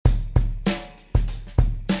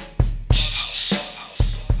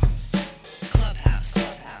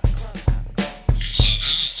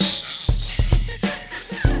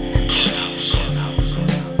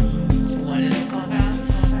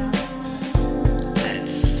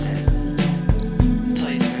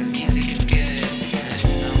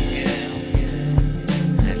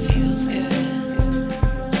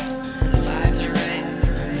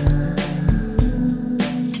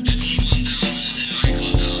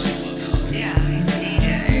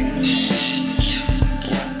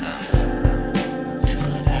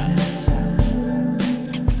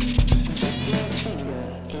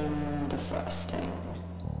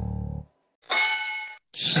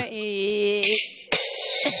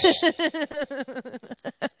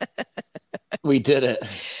We did it.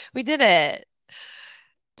 We did it.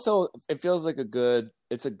 So it feels like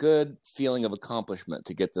it's a good feeling of accomplishment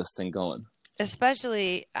to get this thing going.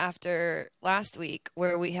 Especially after last week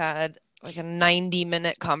where we had like a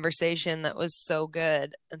 90-minute conversation that was so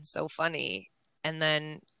good and so funny. And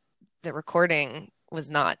then the recording was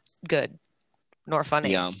not good nor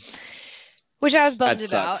funny. Yeah. Which I was bummed That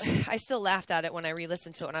about. sucks. I still laughed at it when I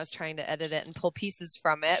re-listened to it when I was trying to edit it and pull pieces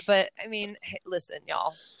from it. But I mean, hey, listen,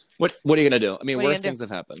 y'all. What are you gonna do? I mean, What are you worse gonna things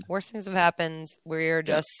have happened. Worst things have happened. We're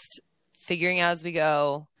just figuring out as we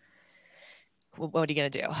go. What are you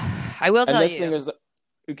gonna do? I will And tell this you. thing is,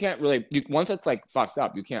 you can't really. Once it's like fucked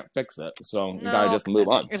up, you can't fix it. So you No, gotta just move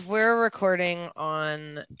on. if we're recording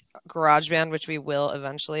on GarageBand, which we will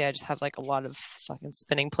eventually, I just have like a lot of fucking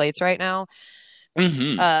spinning plates right now.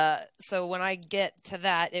 Mm-hmm. So when I get to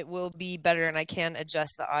that, it will be better, and I can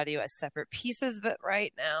adjust the audio as separate pieces. But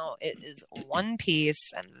right now, it is one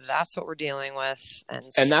piece, and that's what we're dealing with.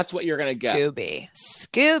 And that's what you're gonna get.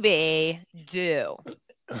 Scooby Doo.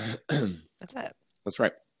 That's it. That's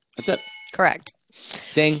right. That's it. Correct.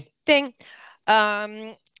 Ding.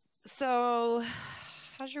 So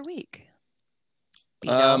how's your week?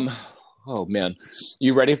 Oh man,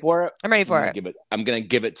 you ready for it? I'm ready for it. I'm gonna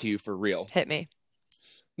give it to you for real. Hit me.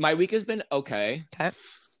 My week has been okay. Okay.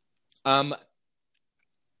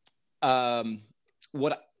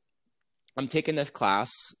 What I'm taking this class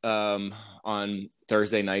on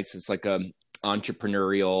Thursday nights. It's like a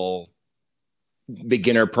entrepreneurial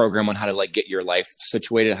beginner program on how to like get your life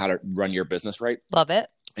situated, how to run your business right. Love it.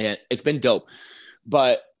 And it's been dope.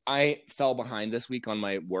 But I fell behind this week on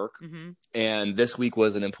my work. Mm-hmm. And this week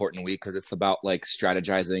was an important week because it's about like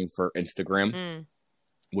strategizing for Instagram,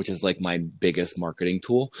 which is like my biggest marketing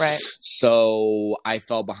tool. Right. So I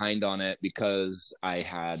fell behind on it because I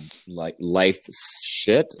had like life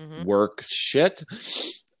shit, work shit.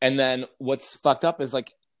 And then what's fucked up is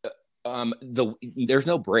like there's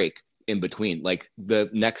no break in between. Like the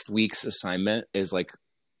next week's assignment is like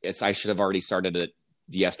I should have already started it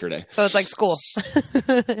yesterday. So it's like school.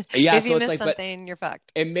 Yeah. If so you it's miss like, something, you're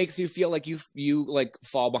fucked. It makes you feel like you like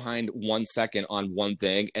fall behind 1 second on one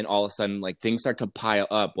thing, and all of a sudden like things start to pile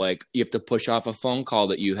up. Like you have to push off a phone call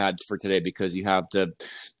that you had for today because you have to,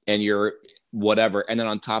 and you're whatever. And then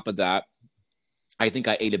on top of that, I think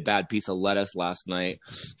I ate a bad piece of lettuce last night.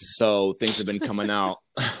 So things have been coming out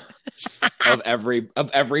of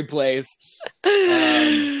every place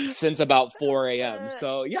since about 4 a.m.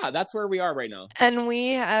 So yeah, that's where we are right now. And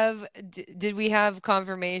did we have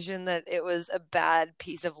confirmation that it was a bad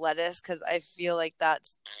piece of lettuce? Because I feel like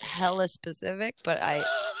that's hella specific, but I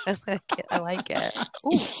like it.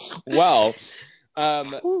 Ooh. Well,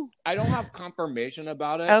 I don't have confirmation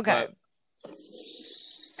about it. Okay.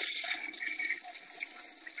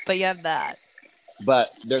 But you have that. But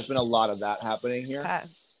there's been a lot of that happening here. Okay.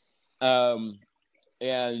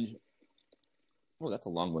 And that's a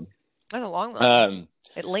long one. That's a long one.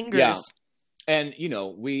 It lingers. Yeah. And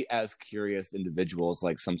we as curious individuals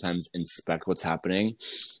like sometimes inspect what's happening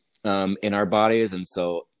in our bodies, and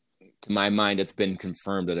so to my mind it's been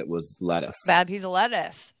confirmed that it was lettuce. Bad piece of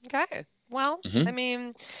lettuce. Okay. Well, I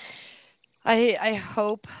mean, I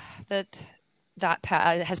hope that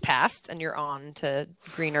has passed and you're on to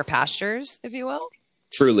greener pastures, if you will.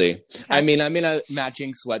 Truly. Okay. I mean, I'm in a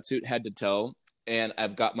matching sweatsuit head to toe, and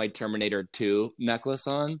I've got my Terminator 2 necklace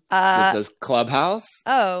on that says Clubhouse.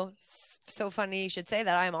 Oh, so funny you should say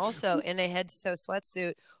that. I'm also in a head to toe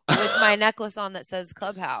sweatsuit with my necklace on that says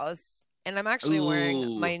Clubhouse. And I'm actually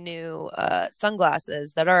wearing my new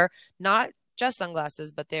sunglasses that are not just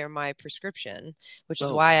sunglasses, but they're my prescription, which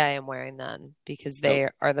is why I am wearing them, because they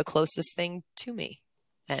are the closest thing to me.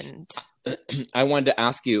 And I wanted to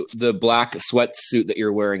ask you, the black sweatsuit that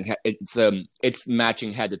you're wearing, it's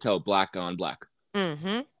matching head to toe, black on black.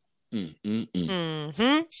 So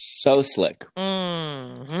slick.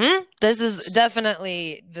 This is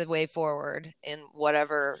definitely the way forward in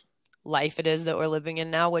whatever life it is that we're living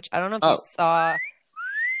in now, which I don't know if you saw.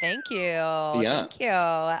 Thank you. Yeah. Thank you.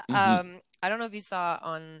 I don't know if you saw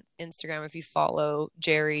on Instagram, if you follow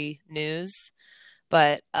Jerry News,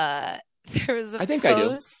 but there was a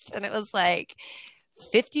post and it was like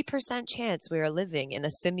 50% chance we are living in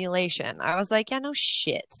a simulation. I was like, yeah, no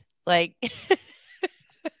shit. Like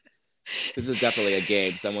this is definitely a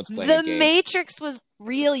game. Someone's playing a game. The Matrix was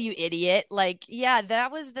real, you idiot. Like, yeah,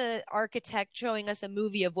 that was the architect showing us a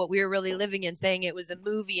movie of what we were really living in, saying it was a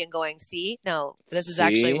movie and going, see? No, this is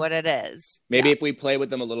actually what it is. Maybe if we play with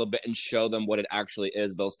them a little bit and show them what it actually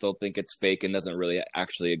is, they'll still think it's fake and doesn't really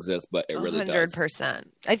actually exist, but it really does. 100%.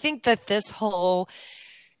 I think that this whole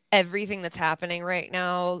everything that's happening right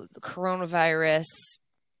now, the coronavirus,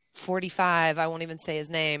 45, I won't even say his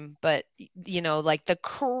name, but like the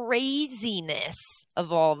craziness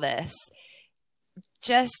of all this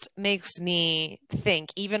just makes me think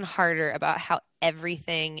even harder about how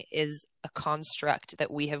everything is a construct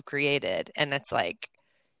that we have created. And it's like,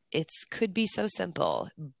 it could be so simple,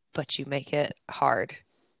 but you make it hard.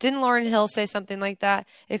 Didn't Lauryn Hill say something like that?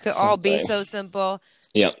 It could all be so simple.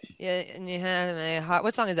 Yep. Yeah, and you have a heart.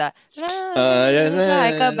 What song is that?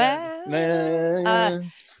 Like a bad.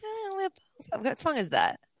 What song is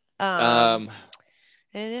that? And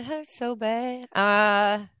it hurts so bad.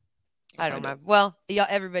 I don't remember. Well,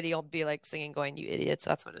 everybody will be like singing, going, "You idiots!"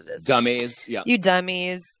 That's what it is. Dummies. Yeah. You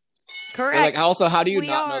dummies. Correct. Like, also, how do you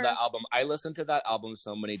not know that album? I listened to that album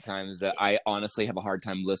so many times that I honestly have a hard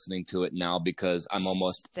time listening to it now because I'm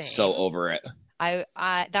almost so over it.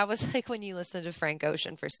 That was like when you listened to Frank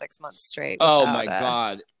Ocean for 6 months straight. Oh my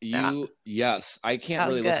God. Yes. I can't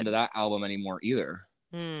really listen to that album anymore either.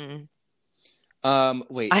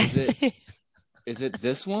 Wait, is it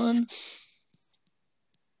this one?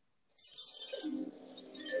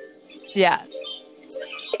 Yeah.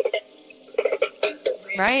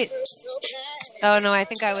 Right? Oh no, I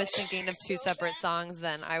think I was thinking of two separate songs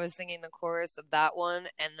then. I was singing the chorus of that one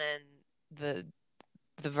and then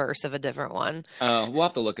the verse of a different one. We'll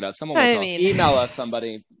have to look it up. Someone will tell us. Email us,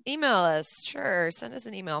 somebody. Email us, sure. Send us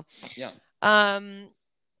an email. Yeah.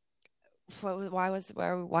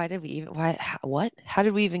 Why did we even how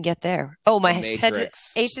did we even get there? Oh, my H2O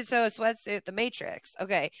sweatsuit, the Matrix.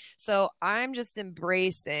 Okay, so I'm just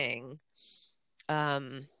embracing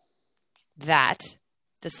that,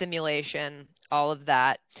 the simulation, all of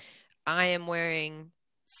that. I am wearing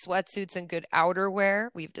sweatsuits and good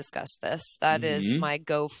outerwear. We've discussed this. That is my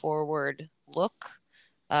go forward look.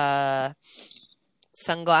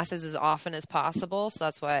 Sunglasses as often as possible. So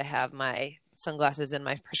that's why I have my sunglasses in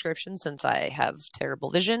my prescription, since I have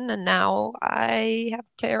terrible vision, and now I have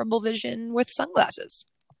terrible vision with sunglasses.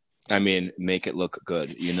 I mean, make it look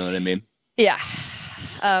good. You know what I mean? Yeah.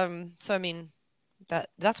 So I mean,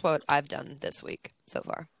 that's what I've done this week so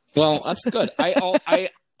far. Well, that's good. I'm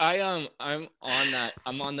on that.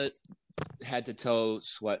 I'm on the head to toe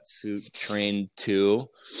sweatsuit train too.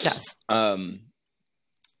 Yes.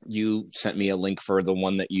 You sent me a link for the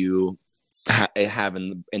one that you have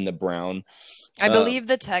in the brown. I believe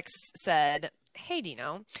the text said, "Hey,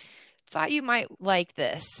 Dino, thought you might like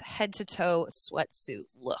this head to toe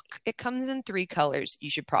sweatsuit look. It comes in 3 colors. You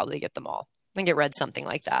should probably get them all." I think it read something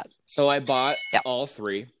like that. So I bought all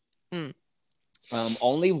 3.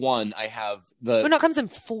 Only one I have the. Oh no, it comes in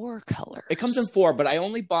 4 colors. It comes in 4, but I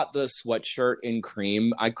only bought the sweatshirt in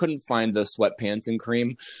cream. I couldn't find the sweatpants in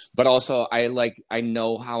cream, but also I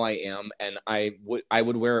know how I am, and I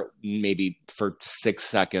would wear it maybe for 6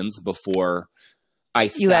 seconds before I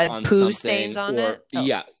sat on something. You had poo stains on it? Oh.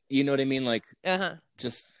 Yeah, you know what I mean, like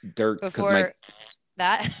just dirt before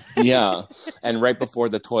that. Yeah, and right before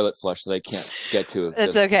the toilet flush that I can't get to.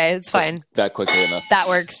 It's okay. It's fine. That quickly enough. That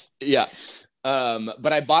works. Yeah.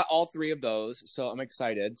 But I bought all 3 of those, so I'm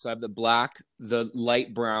excited. So I have the black, the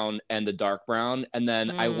light brown, and the dark brown. And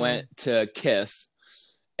then I went to Kith,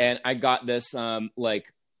 and I got this,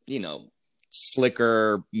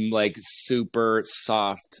 slicker, like super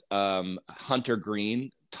soft, hunter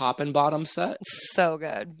green top and bottom set. So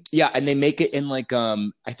good. Yeah, and they make it in like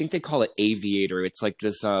I think they call it aviator. It's like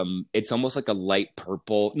this it's almost like a light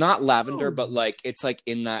purple, not lavender, but like it's like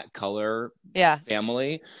in that color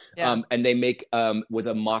family. Yeah. And they make with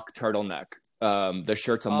a mock turtleneck. The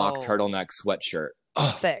shirt's a mock turtleneck sweatshirt.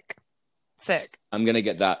 Oh. Sick. I'm gonna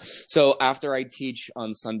get that. So after I teach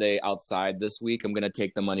on Sunday outside this week, I'm gonna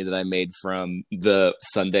take the money that I made from the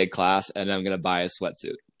Sunday class and I'm gonna buy a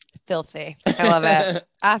sweatsuit. Filthy. I love it.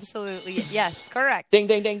 Absolutely. Yes, correct. Ding,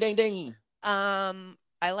 ding, ding, ding, ding.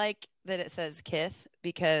 I like that it says Kith,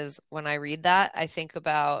 because when I read that, I think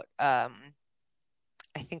about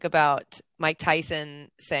Mike Tyson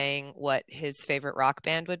saying what his favorite rock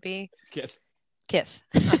band would be. Kith.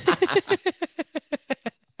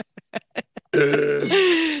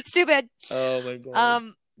 Stupid. Oh my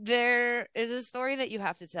God. There is a story that you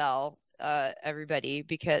have to tell everybody,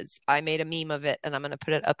 because I made a meme of it and I'm going to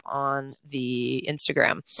put it up on the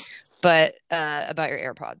Instagram, but about your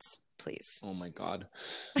AirPods, please. Oh my God.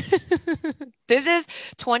 This is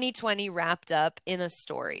 2020 wrapped up in a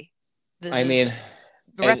story. The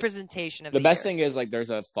representation of the best thing is, like, there's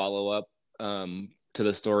a follow-up to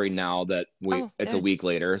the story now that it's a week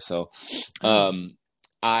later. So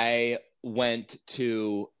I went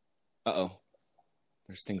to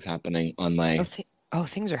there's things happening on my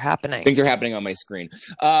things are happening. Things are happening on my screen.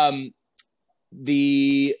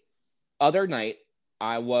 the other night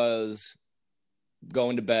I was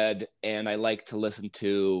going to bed and I like to listen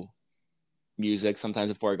to music sometimes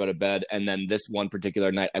before I go to bed. And then this one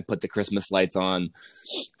particular night, I put the Christmas lights on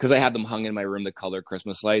because I had them hung in my room, the color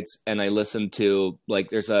Christmas lights. And I listened to like,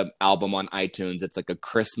 there's a album on iTunes. It's like a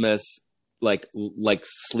Christmas, like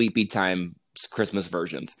sleepy time Christmas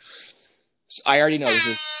versions. So I already know this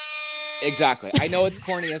is exactly. I know it's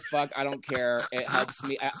corny as fuck. I don't care. It helps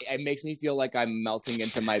me. It makes me feel like I'm melting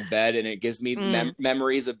into my bed, and it gives me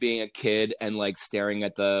memories of being a kid and like staring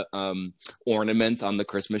at the ornaments on the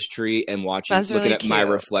Christmas tree and watching, That's looking really at my cute.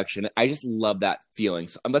 reflection. I just love that feeling.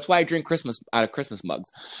 So, that's why I drink Christmas out of Christmas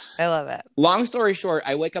mugs. I love it. Long story short,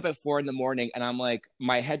 I wake up at 4 a.m. and I'm like,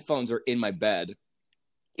 my headphones are in my bed.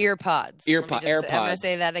 AirPods. AirPods. I'm gonna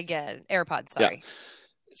say that again. AirPods. Sorry. Yeah.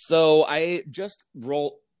 So I just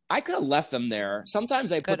I could have left them there.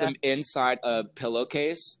 Sometimes I put them inside a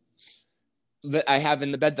pillowcase that I have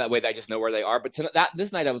in the bed. That way I just know where they are. But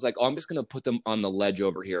this night I was like, oh, I'm just going to put them on the ledge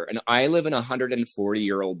over here. And I live in a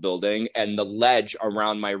 140-year-old building, and the ledge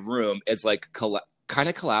around my room is like kind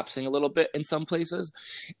of collapsing a little bit in some places.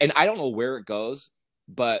 And I don't know where it goes,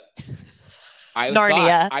 but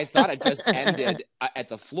Narnia. I thought it just ended at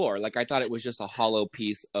the floor. Like I thought it was just a hollow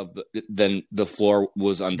piece of then the floor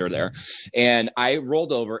was under there. And I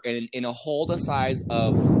rolled over, and in a hole the size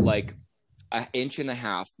of like an inch and a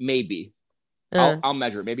half, maybe. I'll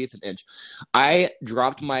measure it. Maybe it's an inch. I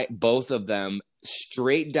dropped both of them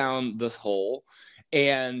straight down this hole.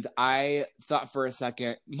 And I thought for a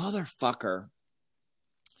second, motherfucker,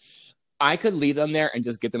 I could leave them there and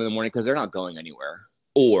just get them in the morning because they're not going anywhere.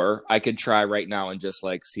 Or I could try right now and just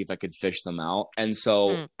like see if I could fish them out. And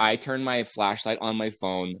so I turned my flashlight on my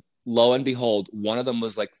phone. Lo and behold, one of them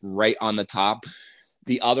was like right on the top.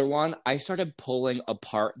 The other one, I started pulling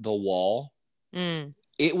apart the wall.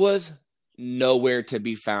 It was nowhere to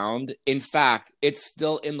be found. In fact, it's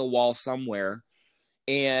still in the wall somewhere.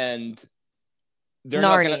 And they're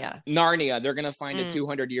Narnia. They're going to find it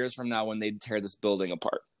 200 years from now when they tear this building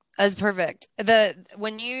apart. That's perfect.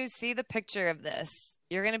 When you see the picture of this,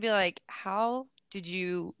 you're gonna be like, do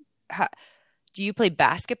you play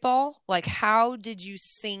basketball? Like, how did you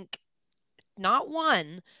sink not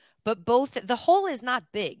one, but both? The hole is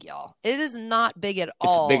not big, y'all. It is not big at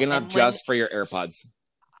all. It's big enough just for your AirPods.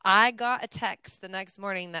 I got a text the next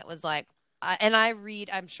morning that was like, and I read,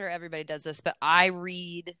 I'm sure everybody does this, but I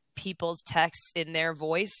read people's texts in their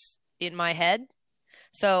voice in my head.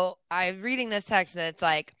 So I'm reading this text and it's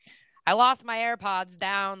like, I lost my AirPods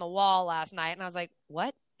down the wall last night. And I was like,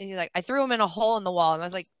 what? And he's like, I threw them in a hole in the wall. And I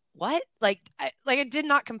was like, what? Like it did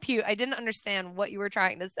not compute. I didn't understand what you were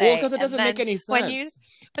trying to say. Well, because it doesn't make any sense.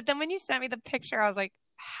 But then when you sent me the picture, I was like,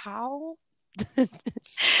 how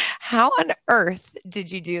on earth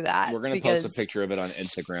did you do that? We're gonna post a picture of it on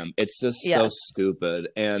Instagram. It's just so stupid.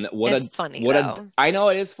 And it's funny. I know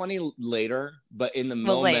it is funny later, but in the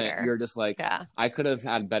moment you're just like, I could have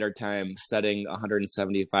had better time setting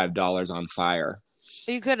 $175 on fire.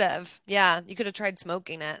 You could have. Yeah. You could have tried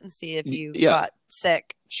smoking it and see if you got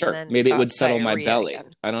sick. Sure. Maybe it would settle my belly.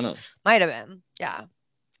 Again. I don't know. Might have been. Yeah.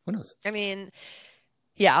 Who knows? I mean,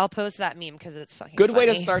 yeah, I'll post that meme because it's fucking good funny.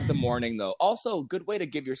 Way to start the morning, though. Also, good way to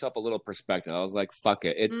give yourself a little perspective. I was like, fuck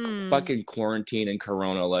it. It's fucking quarantine and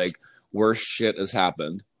corona. Like, worse shit has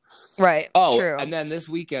happened. Right. Oh, true. And then this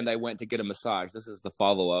weekend I went to get a massage. This is the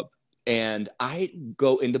follow-up. And I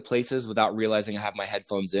go into places without realizing I have my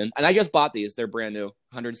headphones in. And I just bought these. They're brand new.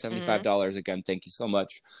 $175 again. Thank you so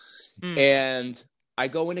much. And I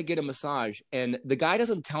go in to get a massage, and the guy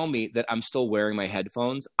doesn't tell me that I'm still wearing my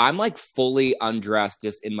headphones. I'm like fully undressed,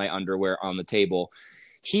 just in my underwear on the table.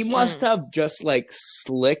 He must have just like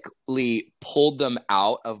slickly pulled them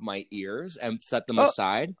out of my ears and set them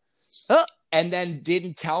aside, and then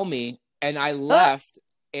didn't tell me. And I left,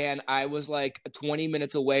 and I was like 20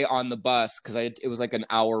 minutes away on the bus because it was like an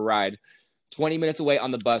hour ride. 20 minutes away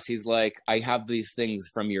on the bus, he's like, I have these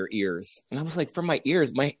things from your ears. And I was like, from my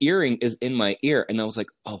ears? My earring is in my ear. And I was like,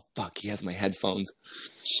 oh, fuck, he has my headphones.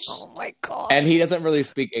 Oh, my God. And he doesn't really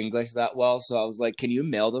speak English that well. So I was like, can you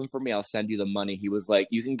mail them for me? I'll send you the money. He was like,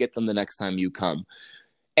 you can get them the next time you come.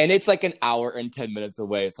 And it's like an hour and 10 minutes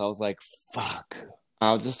away. So I was like, fuck.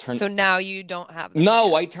 I'll just turn. So now you don't have them.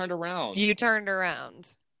 No, I turned around. You turned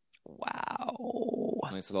around. Wow.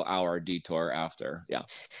 Nice little hour detour after. Yeah.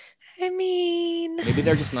 I mean, maybe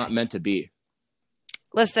they're just not meant to be.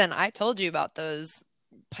 Listen, I told you about those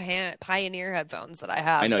Pioneer headphones that I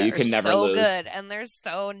have. I know you can never lose. So good, and they're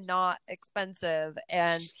so not expensive.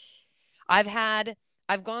 And I've had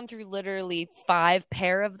I've gone through literally 5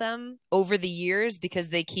 pair of them over the years because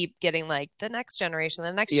they keep getting like the next generation,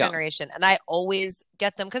 the next Yeah. generation. And I always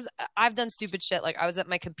get them because I've done stupid shit. Like I was at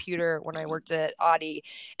my computer when I worked at Audi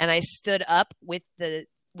and I stood up with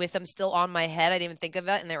them still on my head. I didn't even think of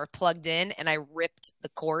it. And they were plugged in and I ripped the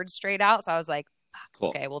cord straight out. So I was like, Cool.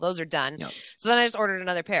 okay, well, those are done. Yeah. So then I just ordered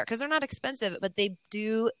another pair because they're not expensive, but they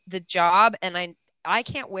do the job. And I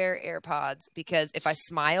can't wear AirPods because if I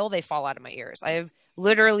smile, they fall out of my ears. I have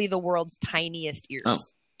literally the world's tiniest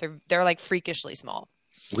ears. Oh. They're like freakishly small.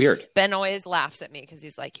 Weird. Ben always laughs at me because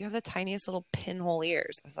he's like, "You have the tiniest little pinhole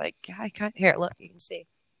ears." I was like, "Yeah, I can't." Here, look, you can see.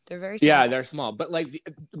 They're very small. Yeah, they're small. But like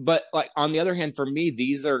on the other hand, for me,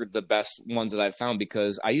 these are the best ones that I've found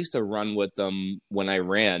because I used to run with them when I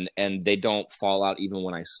ran, and they don't fall out even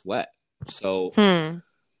when I sweat. So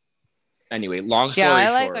anyway, long story short.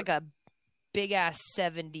 Yeah, I like a big ass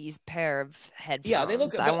 70s pair of headphones. Yeah, they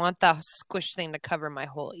look. I want the squish thing to cover my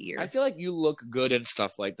whole ear. I feel like you look good and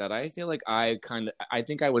stuff like that. I feel like I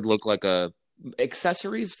think I would look like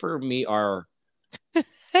accessories for me are.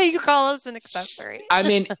 You call us an accessory? I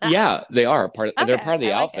mean, yeah, they are they're part of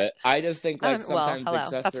the outfit. Like I just think like sometimes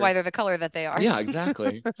accessories. That's why they're the color that they are. Yeah,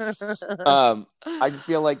 exactly. I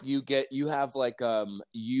feel like you have like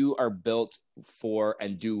you are built for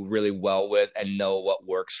and do really well with and know what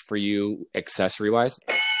works for you accessory wise.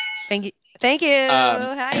 Thank you.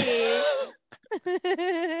 Hi.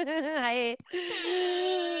 Hi.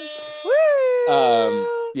 Woo!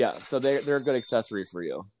 Yeah, so they're a good accessory for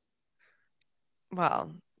you.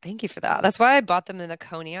 Well, thank you for that. That's why I bought them in the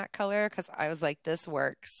cognac color because I was like, this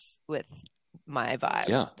works with my vibe.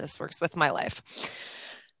 Yeah, this works with my life.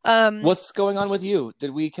 What's going on with you?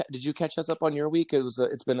 Did you catch us up on your week?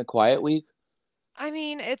 It's been a quiet week. I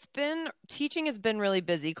mean, teaching has been really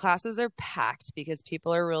busy. Classes are packed because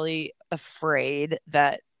people are really afraid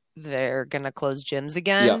that they're going to close gyms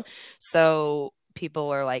again. Yeah. So people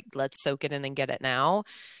are like, let's soak it in and get it now.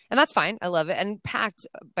 And that's fine. I love it. And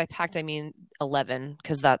by packed, I mean 11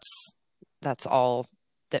 because that's all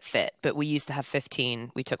that fit. But we used to have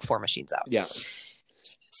 15. We took 4 machines out. Yeah.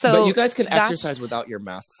 So but you guys can exercise without your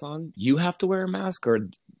masks on. You have to wear a mask or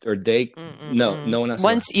they no one has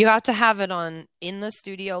once you have to have it on in the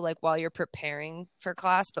studio like while you're preparing for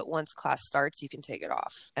class, but once class starts you can take it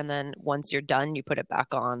off, and then once you're done you put it back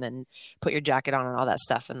on and put your jacket on and all that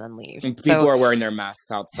stuff and then leave. And people are wearing their masks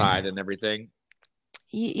outside and everything.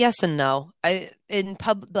 Yes and no. In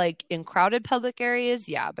crowded public areas,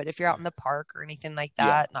 yeah, but if you're out in the park or anything like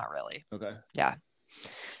that, not really. Okay. Yeah.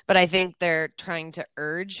 But I think they're trying to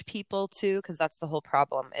urge people to, because that's the whole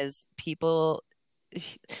problem is people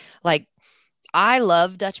like, I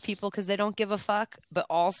love Dutch people because they don't give a fuck, but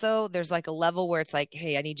also there's like a level where it's like,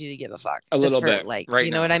 hey, I need you to give a fuck. A little bit. Like, right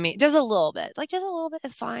you now. know what I mean? Just a little bit. Like just a little bit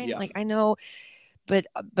is fine. Yeah. Like I know, but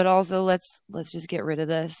also let's just get rid of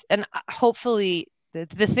this. And hopefully the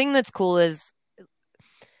thing that's cool is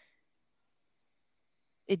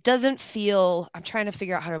it doesn't feel, I'm trying to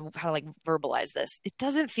figure out how to like verbalize this. It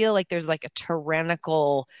doesn't feel like there's like a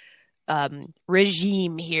tyrannical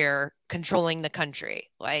regime here controlling the country.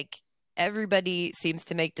 Like everybody seems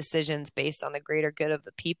to make decisions based on the greater good of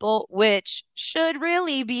the people, which should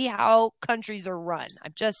really be how countries are run.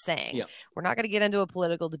 I'm just saying. Yeah. We're not going to get into a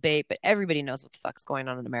political debate, but everybody knows what the fuck's going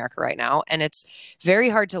on in America right now. And it's very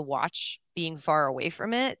hard to watch being far away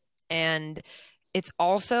from it. And it's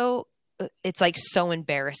like so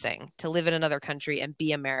embarrassing to live in another country and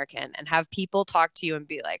be American and have people talk to you and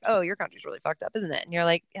be like, oh, your country's really fucked up, isn't it? And you're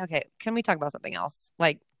like, okay, can we talk about something else?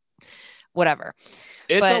 Like, whatever.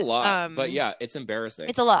 It's a lot, but yeah, it's embarrassing.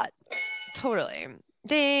 It's a lot. Totally.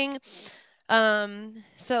 Ding.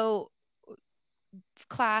 So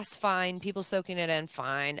class, fine. People soaking it in,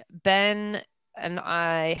 fine. Ben and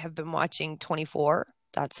I have been watching 24.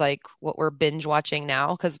 That's like what we're binge watching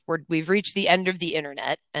now because we've reached the end of the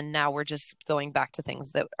internet and now we're just going back to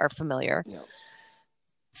things that are familiar. Yeah.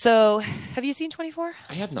 So have you seen 24?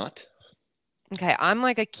 I have not. Okay. I'm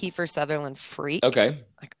like a Kiefer Sutherland freak. Okay.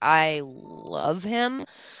 Like I love him.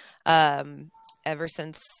 Ever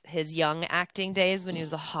since his young acting days when he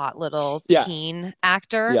was a hot little teen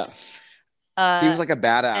actor. Yeah. He was like a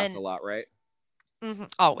badass a lot, right? Mm-hmm,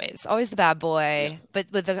 always the bad boy, but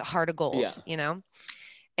with a heart of gold, you know?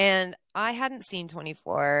 And I hadn't seen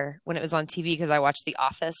 24 when it was on TV because I watched The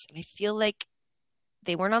Office. And I feel like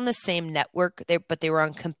they weren't on the same network, but they were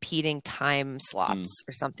on competing time slots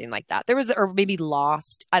or something like that. Or maybe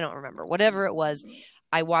Lost. I don't remember. Whatever it was,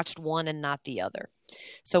 I watched one and not the other.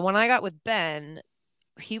 So when I got with Ben,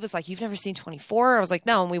 he was like, you've never seen 24? I was like,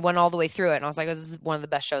 no. And we went all the way through it. And I was like, this is one of the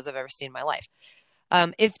best shows I've ever seen in my life.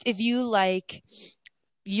 If you like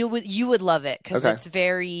you would love it because Okay. it's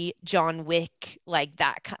very John Wick, like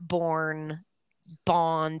that Bourne,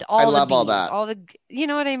 Bond, I all the love all B's, that. all the, you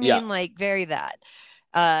know what I Yeah. mean? Like very that.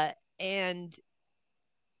 And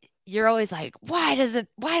you're always like, why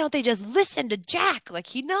don't they just listen to Jack? Like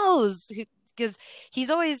he knows, because he's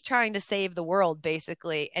always trying to save the world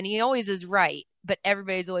basically, and he always is right, but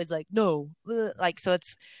everybody's always like, no, like, so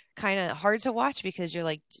it's kind of hard to watch because you're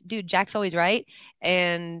like, dude, Jack's always right,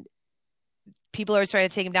 and people are trying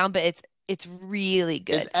to take him down, but it's really Is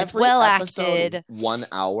good. It's every well episode acted. 1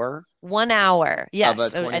 hour 1 hour. of a Yes.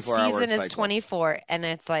 A 24-hour season is cycle? 24 and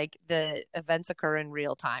it's like the events occur in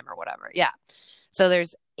real time or whatever. Yeah. So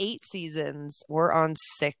there's 8 seasons. We're on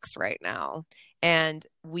 6 right now. And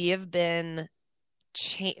we have been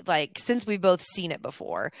like since we've both seen it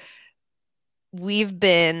before, we've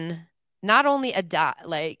been not only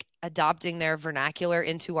adopting their vernacular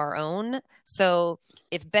into our own. So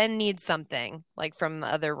if Ben needs something like from the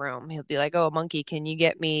other room, he'll be like, "Oh, Monkey, can you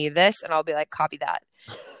get me this?" And I'll be like, "Copy that."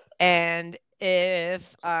 And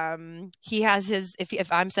if he has his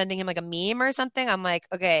if I'm sending him like a meme or something, I'm like,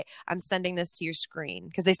 okay, I'm sending this to your screen,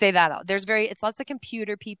 because they say that it's lots of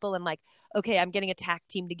computer people and like, okay, I'm getting a tack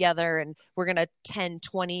team together and we're gonna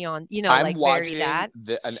 10-20 on, I'm like very watching that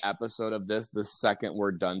an episode of this the second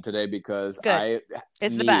we're done today because good. I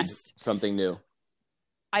It's the need best. something new.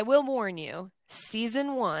 I will warn you,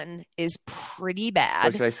 season 1 is pretty So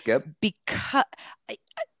bad should I skip? because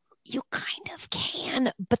you kind of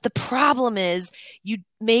can, but the problem is you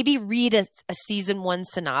maybe read a season 1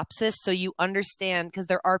 synopsis so you understand, because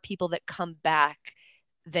there are people that come back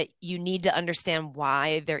that you need to understand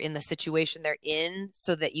why they're in the situation they're in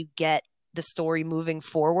so that you get the story moving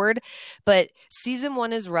forward. But season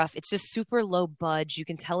 1 is rough. It's just super low budge. You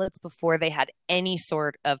can tell it's before they had any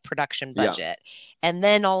sort of production budget. Yeah. And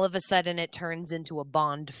then all of a sudden it turns into a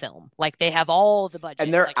Bond film. Like they have all the budget,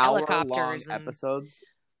 And they're like hour-long helicopters and episodes.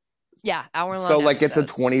 yeah, hour-long So like episodes.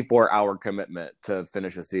 it's a 24-hour commitment to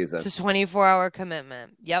finish a season. It's a 24-hour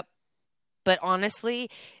commitment. Yep. But honestly,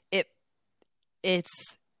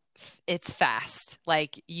 it's fast.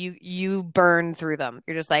 Like you burn through them.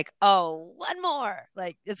 You're just like, oh, one more.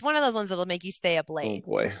 Like it's one of those ones that'll make you stay up late. Oh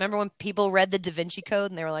boy. Remember when people read the Da Vinci Code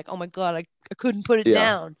and they were like, oh my God, I couldn't put it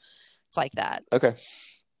down. It's like that. Okay.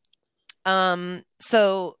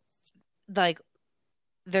 So like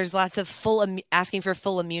there's lots of asking for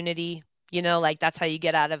full immunity. Like that's how you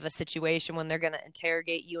get out of a situation when they're going to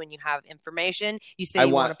interrogate you and you have information. You say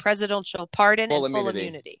you want a presidential pardon and full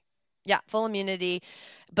immunity. Yeah, full immunity.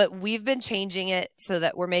 But we've been changing it so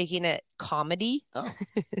that we're making it comedy. Oh.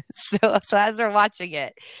 So as we're watching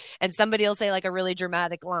it and somebody will say like a really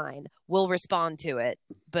dramatic line, we'll respond to it,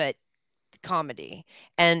 but comedy.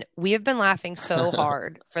 And we have been laughing so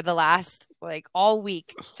hard for the last like all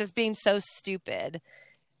week, just being so stupid.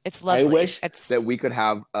 It's lovely. I wish that we could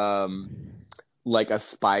have like a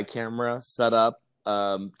spy camera set up,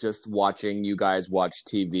 just watching you guys watch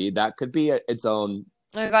TV. That could be its own.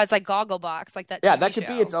 Oh my God, it's like Gogglebox, like that. Yeah, TV that could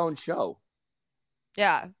show. be its own show.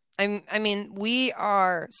 Yeah, I mean, we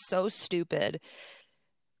are so stupid,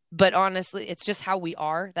 but honestly, it's just how we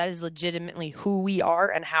are. That is legitimately who we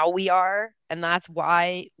are and how we are, and that's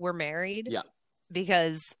why we're married. Yeah,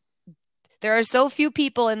 because there are so few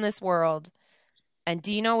people in this world. And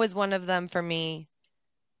Dino is one of them for me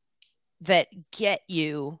that get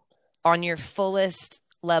you on your fullest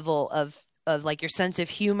level of like your sense of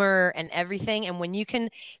humor and everything. And when you can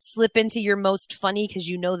slip into your most funny because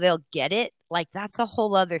they'll get it, like that's a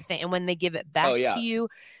whole other thing. And when they give it back to you,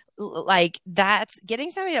 like that's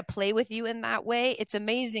getting somebody to play with you in that way. It's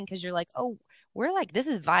amazing because you're like, oh, we're like, this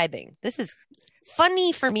is vibing. This is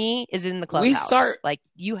funny for me is in the clubhouse. Like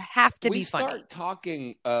you have to be funny. We start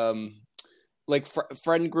talking like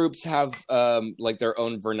friend groups have like their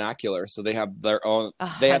own vernacular, so they have their own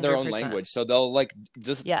 100%. They have their own language, so they'll like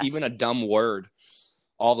just even a dumb word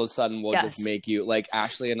all of a sudden will just make you like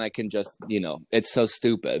Ashley and I can just it's so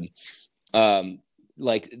stupid,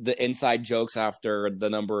 like the inside jokes after the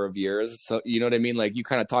number of years, so you know what I mean, like you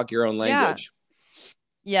kind of talk your own language.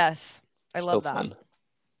 Yes, I love that. Fun.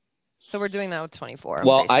 So we're doing that with 24.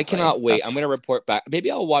 Well, basically. I cannot wait. I'm going to report back.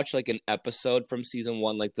 Maybe I'll watch like an episode from season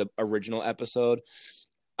 1, like the original episode.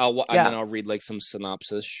 And then I'll read like some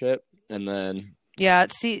synopsis shit, and then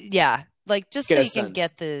like just so you can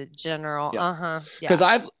get the general. Because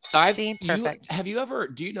I've perfect. Have you ever?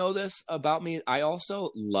 Do you know this about me? I also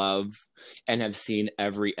love and have seen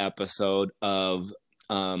every episode of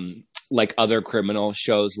like other criminal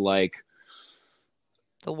shows, like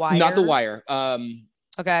The Wire. Not The Wire.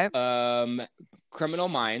 Okay. Criminal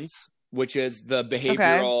Minds. which is the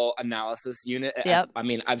behavioral analysis unit. Yep. I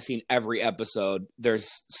mean, I've seen every episode.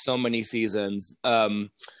 There's so many seasons.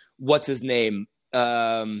 What's his name?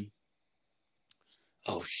 Oh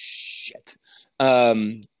shit.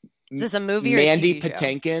 Is this a movie or Mandy a TV show?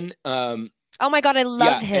 Patinkin. Oh my God, I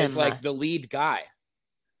love him. It's like the lead guy.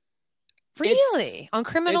 Really? On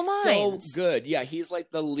Criminal Minds? So good. Yeah, he's like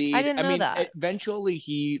the lead. I didn't know that. Eventually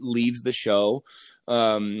he leaves the show.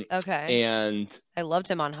 Okay. And I loved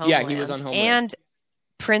him on Homeland. Yeah, he was on Homeland. And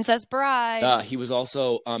Princess Bride. He was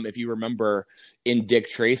also, if you remember, in Dick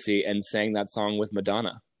Tracy and sang that song with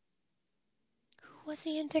Madonna. Who was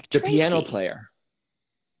he in Dick Tracy? The piano player.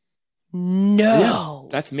 No. Yeah,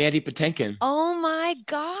 that's Mandy Patinkin. Oh my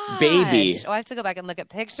God. Baby. Oh, I have to go back and look at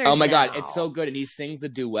pictures. Oh my now. God, it's so good. And he sings the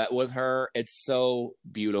duet with her. It's so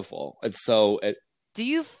beautiful. It's so. Do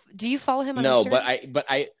you follow him on No, Instagram? but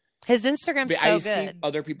I. His Instagram's so good. I see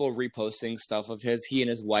other people reposting stuff of his. He and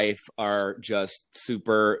his wife are just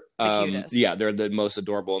super. The cutest. Yeah, they're the most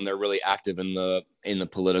adorable, and they're really active in the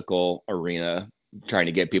political arena, trying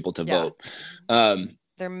to get people to vote.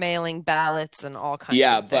 They're mailing ballots and all kinds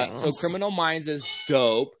of things. So Criminal Minds is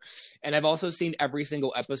dope. And I've also seen every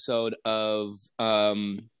single episode of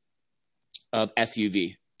SVU.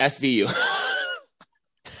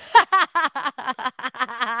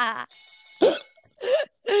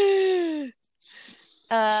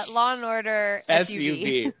 Law and Order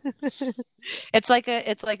SUV. It's like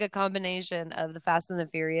a combination of the Fast and the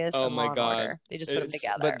Furious and Law and Order. They just put them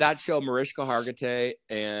together. But that show, Mariska Hargitay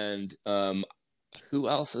and who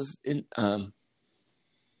else is in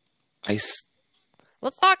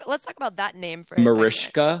Let's talk about that name for a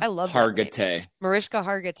Mariska second. I love Hargitay. Mariska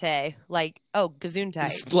Hargitay, like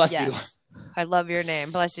Gesundheit. Bless you. I love your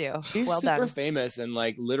name. Bless you. She's well super done. famous and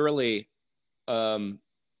like literally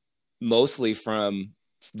mostly from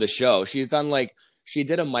the show. She's done she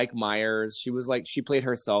did a Mike Myers. She played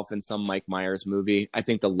herself in some Mike Myers movie. I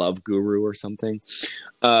think The Love Guru or something.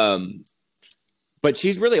 But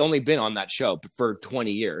she's really only been on that show for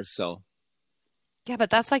 20 years. So yeah,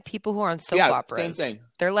 but that's like people who are on soap operas. Same thing.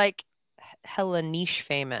 They're like hella niche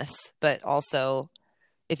famous, but also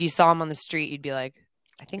if you saw them on the street, you'd be like,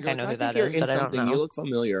 I think I know who that is, but I don't know. You look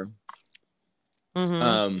familiar.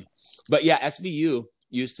 Mm-hmm. But yeah, SVU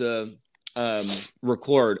used to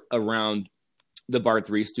record around the Bar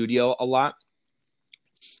 3 studio a lot.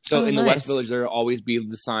 So in the West Village, there'll always be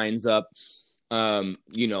the signs up,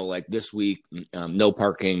 like this week, no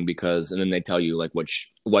parking and then they tell you like what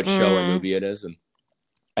show or movie it is. And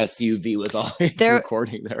SUV was always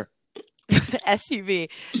recording there. SUV.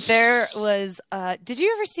 There was, did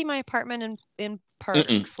you ever see my apartment in Park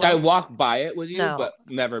Slope? I walked by it with you, but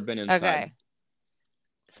never been inside. Okay.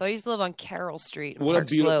 So I used to live on Carroll Street in What Park a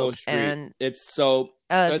beautiful Slope, street. And it's so...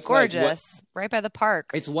 it's gorgeous. Right by the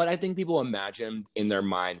park. It's what I think people imagine in their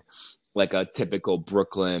mind, like a typical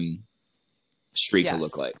Brooklyn street to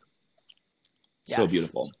look like. So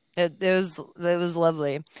beautiful. It was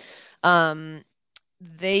lovely.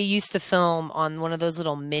 They used to film on one of those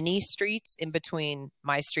little mini streets in between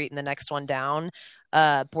my street and the next one down,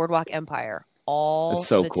 Boardwalk Empire, all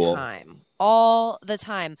the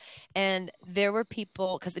time. And there were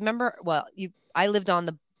people, because remember, I lived on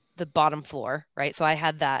the bottom floor, right? So I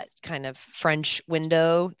had that kind of French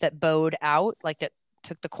window that bowed out, like that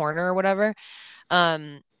took the corner or whatever.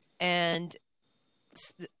 And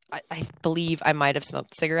I believe I might have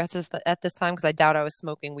smoked cigarettes at this time, because I doubt I was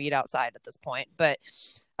smoking weed outside at this point. But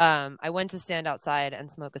I went to stand outside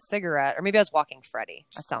and smoke a cigarette, or maybe I was walking Freddie.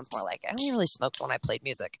 That sounds more like it. I only really smoked when I played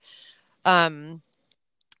music. And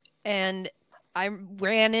I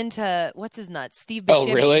ran into what's his nuts, Steve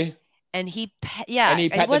Buscemi. Oh, really? And he pet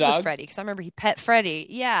with Freddie, because I remember he pet Freddie.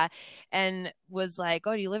 Yeah. And was like,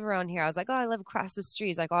 oh, do you live around here? I was like, oh, I live across the street.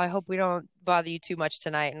 He's like, oh, I hope we don't bother you too much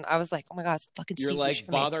tonight. And I was like, oh my God, it's fucking Steve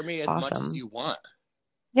Buscemi. Bother me as much as you want.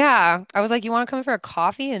 Yeah. I was like, you want to come in for a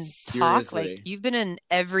coffee and Seriously. talk? Like, you've been in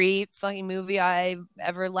every fucking movie I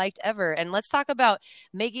ever liked ever. And let's talk about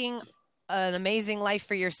making an amazing life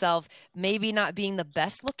for yourself, maybe not being the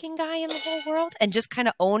best looking guy in the whole world and just kind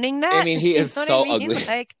of owning that. I mean, he is so ugly.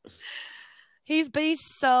 Like, he's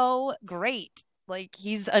so great. Like,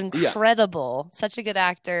 he's incredible. Such a good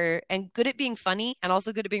actor, and good at being funny, and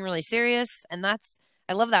also good at being really serious. And I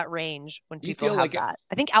love that range when people have that.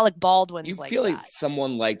 I think Alec Baldwin's like that. You feel like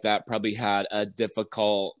someone like that probably had a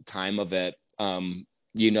difficult time of it,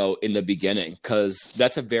 in the beginning, because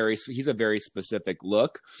he's a very specific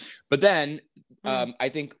look. But then I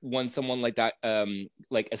think when someone like that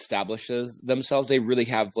establishes themselves, they really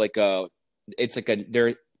have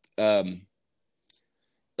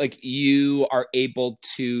like you are able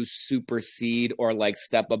to supersede or like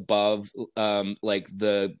step above like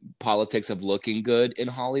the politics of looking good in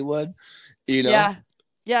Hollywood, you know?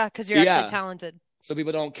 Yeah, because you're actually Yeah. talented. So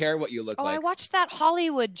people don't care what you look Oh, like. I watched that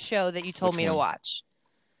Hollywood show that you told Which me to one? watch.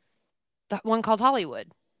 That one called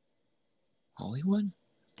Hollywood. Hollywood?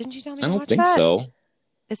 Didn't you tell me I to don't watch think that? so.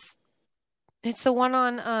 It's the one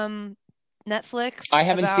on Netflix I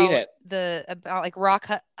haven't seen it. about like rock.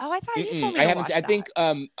 Oh, I thought you told me I to haven't. watch I that. think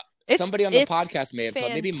somebody on the It's podcast may have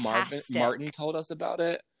told. Maybe Martin told us about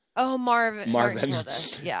it. Oh, Martin Marvin told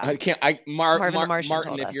us. Yeah. I can't. Marvin the Martian Martin.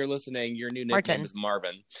 told If us. you're listening, your new nickname Martin. is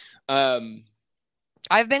Marvin.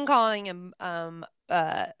 I've been calling him I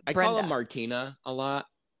Brenda. call him Martina a lot.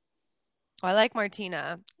 I like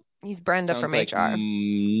Martina. He's Brenda Sounds from like HR.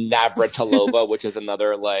 Navratilova, which is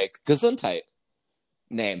another like Gesundheit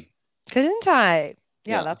name. Gesundheit.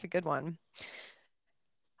 Yeah, that's a good one.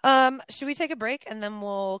 Should we take a break and then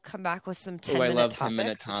we'll come back with some 10-minute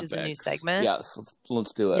topics, which is a new segment? Yes,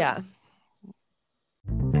 let's do it. Yeah.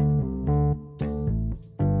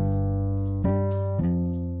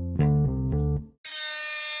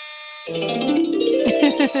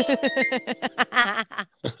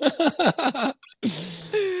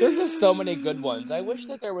 There's just so many good ones. I wish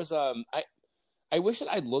that there was I wish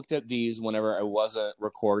that I'd looked at these whenever I wasn't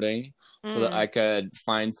recording so that I could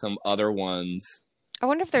find some other ones. I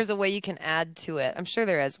wonder if there's a way you can add to it. I'm sure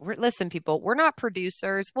there is. Listen, people, we're not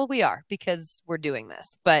producers. Well, we are because we're doing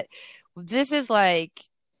this. But this is like,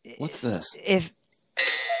 what's this?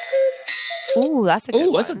 Ooh, that's a good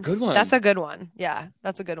one. That's a good one. That's a good one. Yeah,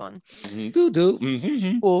 that's a good one. Mm-hmm.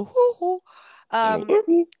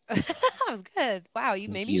 That was good. Wow,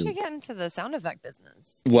 maybe you should get into the sound effect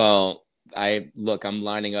business. Well, I'm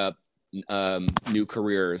lining up new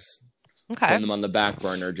careers. Okay. Putting them on the back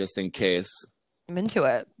burner just in case. I'm into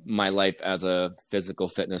it. My life as a physical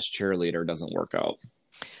fitness cheerleader doesn't work out.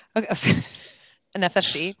 Okay. An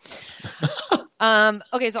FFC.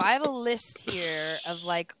 Okay, so I have a list here of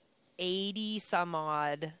like 80 some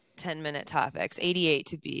odd 10-minute topics, 88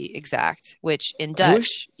 to be exact, which in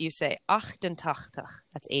Dutch you say 88.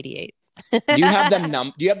 That's 88. Do you have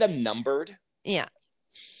them numbered? Yeah.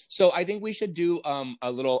 So I think we should do I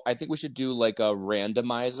think we should do like a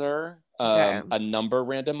randomizer, a number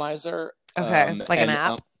randomizer. Okay, like an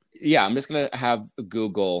app? Yeah, I'm just going to have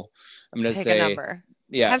Google. I'm going to say a number.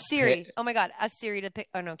 Yeah. Have Siri. Oh my God, ask Siri to pick.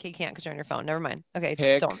 Oh no, okay, you can't because you're on your phone. Never mind.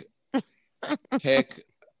 Okay, don't. Pick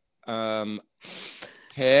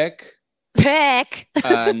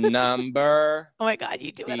a number. Oh my God,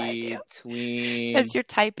 you do what I do. Between as you're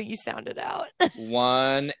typing, you sound it out.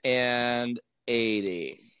 1 and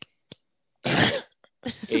 80.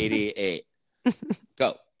 88.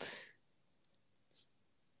 Go.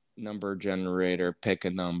 Number generator. Pick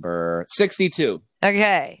a number. 62.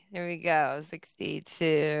 Okay, here we go.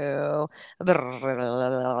 62.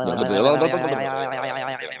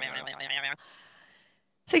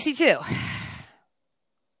 62.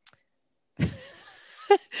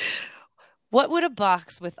 What would a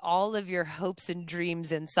box with all of your hopes and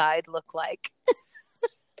dreams inside look like?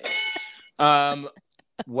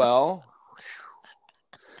 Well,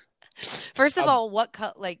 first of all,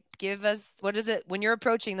 give us, what is it when you're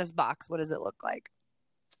approaching this box? What does it look like?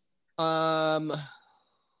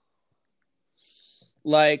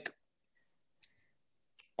 Like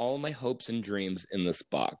all my hopes and dreams in this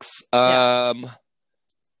box. Wow.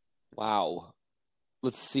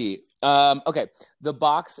 Let's see. Okay. The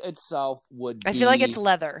box itself would be... I feel like it's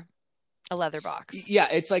leather. A leather box. Yeah,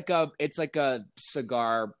 it's like a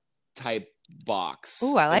cigar type box.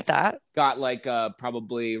 Ooh, I like that. Got like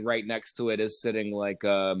probably right next to it is sitting like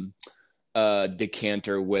a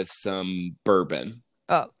decanter with some bourbon.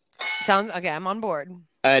 Oh, sounds okay. I'm on board.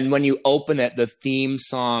 And when you open it, the theme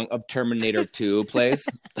song of Terminator 2 plays.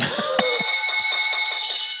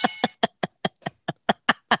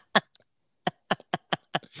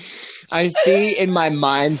 I see in my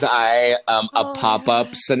mind's eye a pop-up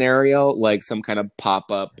scenario, like some kind of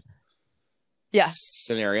pop-up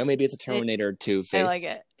scenario. Maybe it's a Terminator 2 face. I like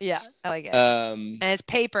it. Yeah, I like it. And it's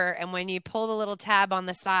paper, and when you pull the little tab on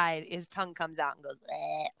the side, his tongue comes out and goes...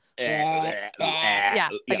 Yeah.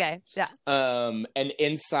 Okay. Yeah. And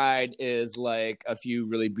inside is like a few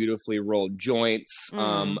really beautifully rolled joints.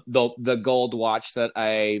 The gold watch that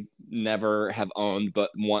I never have owned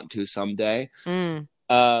but want to someday. And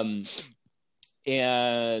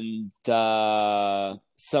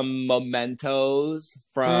some mementos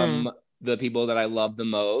from the people that I love the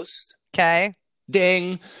most. Okay.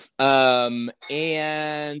 Ding. And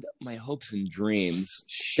my hopes and dreams.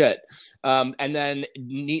 Shit. And then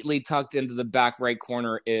neatly tucked into the back right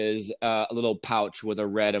corner is a little pouch with a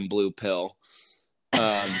red and blue pill. Do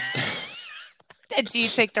you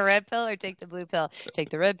take the red pill or take the blue pill? Take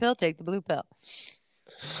the red pill, take the blue pill.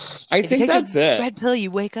 I think that's it. Red pill,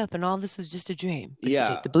 you wake up and all this was just a dream. But yeah. If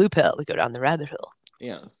you take the blue pill, we go down the rabbit hole.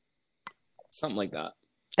 Yeah. Something like that.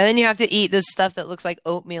 And then you have to eat this stuff that looks like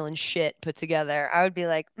oatmeal and shit put together. I would be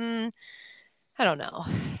like, I don't know.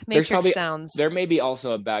 Matrix sounds. There may be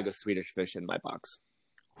also a bag of Swedish fish in my box.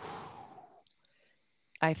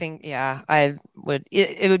 I think, yeah, I would.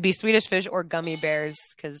 It would be Swedish fish or gummy bears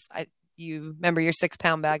because you remember your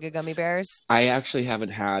 6-pound bag of gummy bears? I actually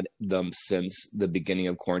haven't had them since the beginning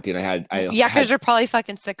of quarantine. Because you're probably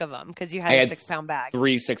fucking sick of them because you had a 6-pound bag.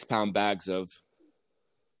 3 6-pound bags of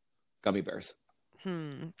gummy bears.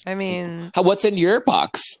 I mean, what's in your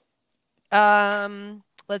box?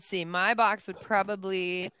 Let's see. My box would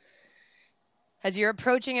probably, as you're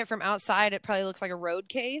approaching it from outside, it probably looks like a road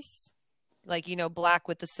case, like black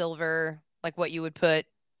with the silver, like what you would put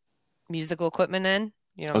musical equipment in.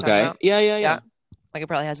 You know what I'm talking about? Yeah. Like it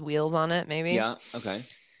probably has wheels on it, maybe. Yeah. Okay.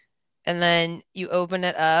 And then you open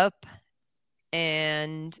it up,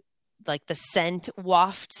 and like the scent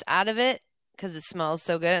wafts out of it. Because it smells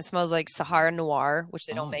so good. It smells like Sahara Noir, which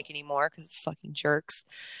they don't make anymore because of fucking jerks.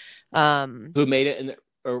 Who made it in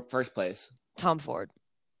the first place? Tom Ford.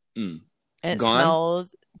 And it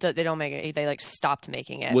smells. They don't make it. They like stopped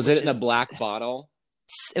making it. Was it in a black bottle?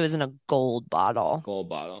 It was in a gold bottle. Gold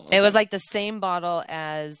bottle. Okay. It was like the same bottle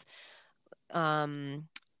as,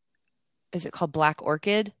 is it called Black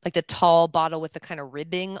Orchid? Like the tall bottle with the kind of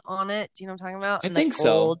ribbing on it. Do you know what I'm talking about? I think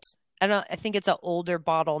so. I think it's an older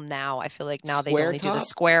bottle now. I feel like now they only do the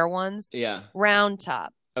square ones. Yeah. Round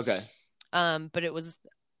top. Okay. But it was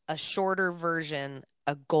a shorter version,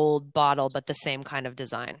 a gold bottle, but the same kind of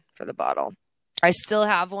design for the bottle. I still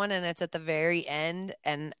have one, and it's at the very end,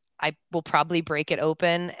 and I will probably break it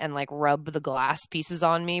open and like rub the glass pieces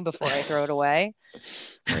on me before I throw it away.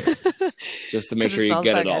 Just to make sure you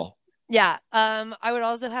get it all. Yeah. I would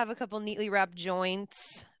also have a couple neatly wrapped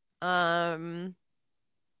joints.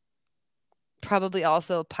 Probably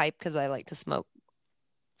also a pipe because I like to smoke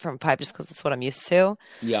from a pipe just because it's what I'm used to.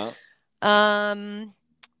 Yeah.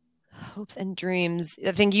 Hopes and dreams.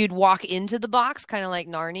 I think you'd walk into the box kind of like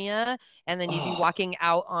Narnia, and then you'd be walking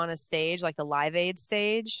out on a stage like the Live Aid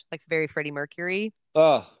stage, like very Freddie Mercury.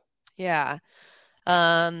 Oh. Yeah.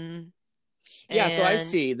 Yeah, so I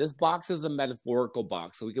see. This box is a metaphorical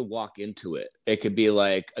box, so we could walk into it. It could be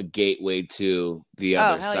like a gateway to the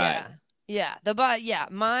other side. Yeah.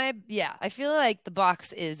 I feel like the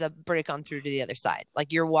box is a break on through to the other side.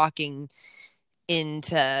 Like you're walking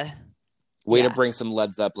into. Way to bring some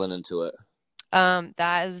Led Zeppelin into it.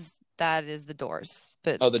 That is the Doors,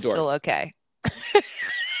 but the Doors. Still okay.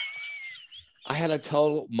 I had a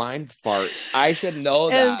total mind fart. I should know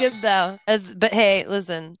that. It was good though. But hey,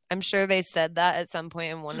 listen, I'm sure they said that at some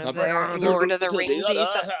point in one of their Lord of the Ringsy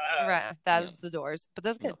stuff. Right, that's the Doors, but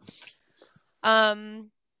that's good.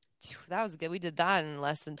 That was good. We did that in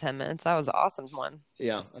less than 10 minutes. That was an awesome one.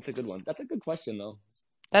 Yeah, that's a good one. That's a good question, though.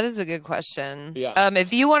 That is a good question. Yeah.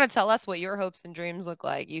 If you want to tell us what your hopes and dreams look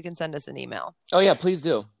like, you can send us an email. Oh, yeah, please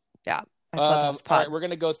do. Yeah. All right, we're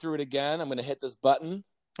going to go through it again. I'm going to hit this button.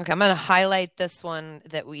 Okay, I'm going to highlight this one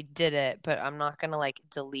that we did it, but I'm not going to like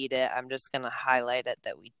delete it. I'm just going to highlight it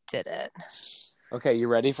that we did it. Okay, you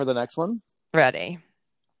ready for the next one? Ready.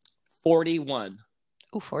 41.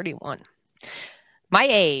 Ooh, 41. My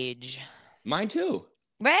age. Mine too.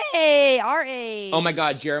 Hey, our age. Oh my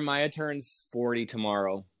God, Jeremiah turns 40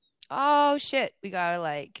 tomorrow. Oh shit, we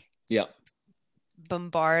gotta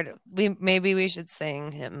bombard. Maybe we should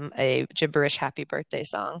sing him a gibberish happy birthday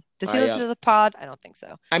song. Does he listen to the pod? I don't think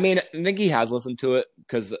so. I mean, I think he has listened to it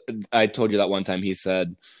because I told you that one time he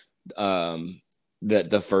said that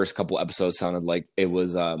the first couple episodes sounded like it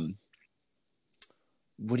was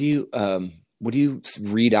what do you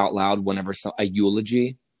read out loud whenever a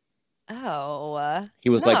eulogy? Oh, he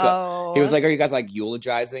was like, are you guys like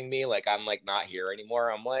eulogizing me? Like I'm like not here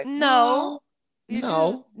anymore. I'm like, no. We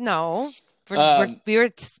were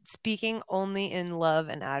speaking only in love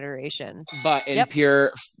and adoration. But in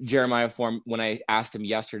pure Jeremiah form, when I asked him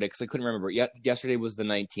yesterday, because I couldn't remember. Yesterday was the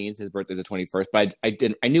 19th. His birthday's the 21st. But I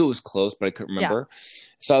knew it was close, but I couldn't remember. Yeah.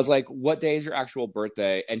 So I was like, what day is your actual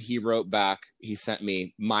birthday? And he wrote back, he sent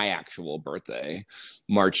me my actual birthday,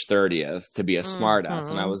 March 30th, to be a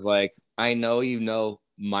smartass. And I was like, I know you know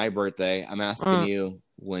my birthday. I'm asking you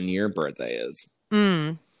when your birthday is.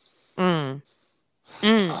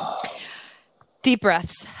 Deep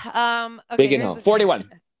breaths. Okay, Big here's inhale. the 41.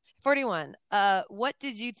 41. What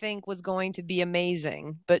did you think was going to be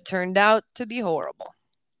amazing, but turned out to be horrible?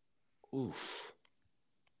 Oof.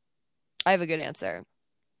 I have a good answer.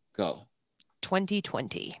 Go.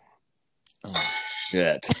 2020. Oh,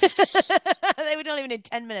 shit. We don't even need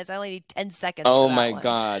 10 minutes. I only need 10 seconds Oh for that my one.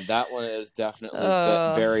 God. That one is definitely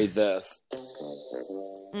Uh, very this.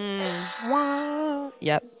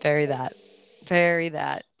 Yep, very that. Very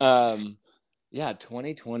that. Yeah,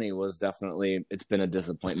 2020 was definitely, it's been a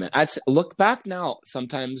disappointment. I'd look back now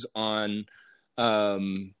sometimes on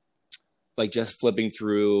like just flipping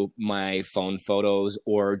through my phone photos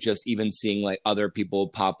or just even seeing like other people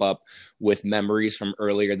pop up with memories from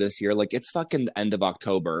earlier this year. Like it's fucking the end of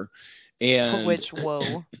October. And Which,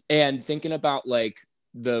 whoa. and thinking about like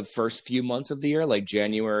the first few months of the year, like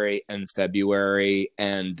January and February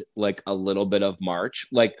and like a little bit of March,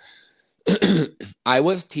 like I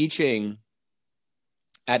was teaching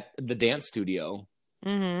at the dance studio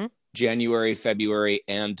January, February,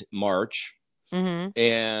 and March.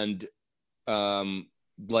 And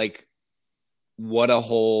like what a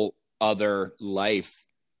whole other life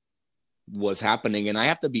was happening. And I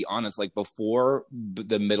have to be honest, like before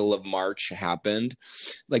the middle of March happened,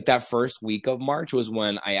 like that first week of March was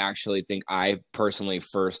when I actually think I personally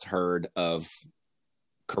first heard of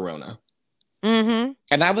Corona. And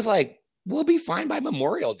I was like, we'll be fine by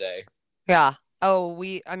Memorial Day. Yeah. Oh,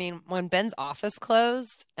 I mean, when Ben's office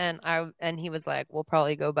closed and he was like, we'll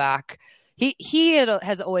probably go back. He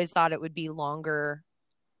has always thought it would be longer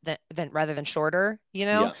than rather than shorter, you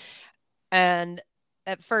know? Yeah. And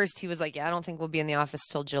at first he was like, yeah, I don't think we'll be in the office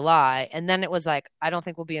till July. And then it was like, I don't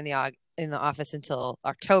think we'll be in the office until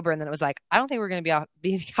October. And then it was like, I don't think we're going to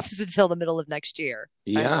be in the office until the middle of next year.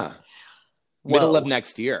 Yeah. Middle of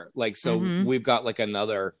next year. Like, so we've got like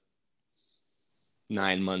another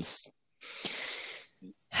 9 months.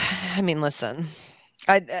 I mean, listen,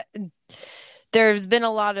 there's been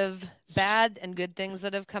a lot of bad and good things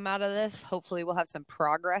that have come out of this. Hopefully we'll have some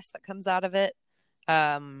progress that comes out of it.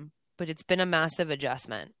 But it's been a massive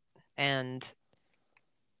adjustment. And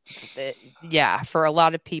for a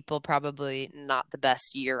lot of people, probably not the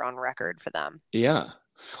best year on record for them. Yeah.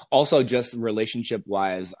 Also, just relationship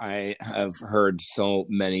wise, I have heard so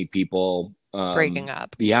many people breaking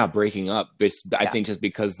up. Yeah, breaking up. I think just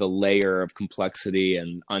because the layer of complexity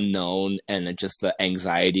and unknown and just the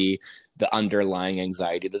anxiety, the underlying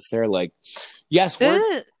anxiety that's there. Like, yes,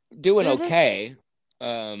 we're doing okay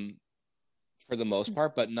for the most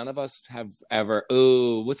part, but none of us have ever.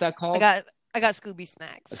 Ooh, what's that called? I got Scooby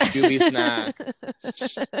snacks. A Scooby snack.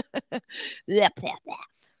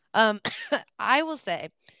 I will say,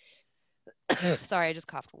 sorry, I just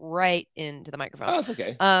coughed right into the microphone. Oh, it's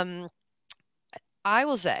okay. I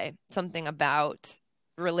will say something about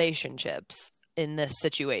relationships in this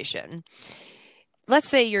situation. Let's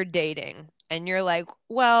say you're dating and you're like,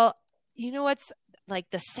 well, you know what's like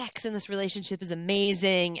the sex in this relationship is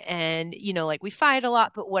amazing. And, you know, like we fight a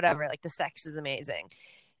lot, but whatever, like the sex is amazing.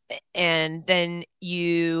 And then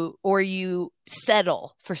you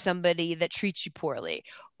settle for somebody that treats you poorly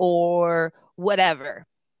or whatever.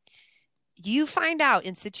 You find out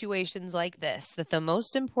in situations like this that the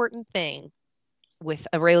most important thing with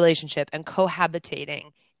a relationship and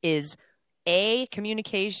cohabitating is A,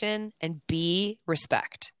 communication, and B,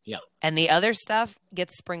 respect. Yeah. And the other stuff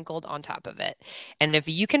gets sprinkled on top of it. And if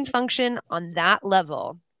you can function on that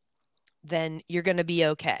level, then you're going to be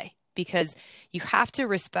okay. Because you have to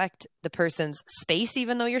respect the person's space,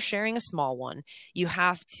 even though you're sharing a small one. You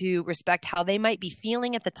have to respect how they might be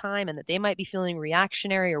feeling at the time and that they might be feeling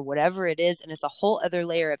reactionary or whatever it is. And it's a whole other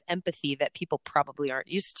layer of empathy that people probably aren't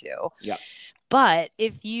used to. Yeah. But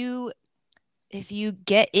if you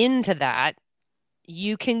get into that,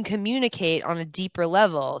 you can communicate on a deeper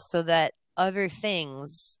level so that other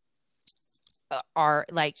things are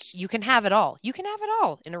like, you can have it all. You can have it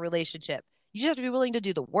all in a relationship. You just have to be willing to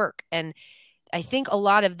do the work. And I think a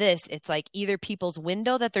lot of this, it's like either people's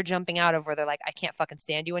window that they're jumping out of where they're like, I can't fucking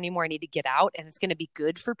stand you anymore. I need to get out. And it's going to be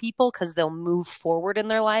good for people because they'll move forward in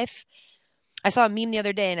their life. I saw a meme the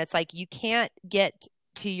other day and it's like, you can't get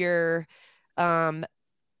to your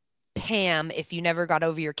Pam if you never got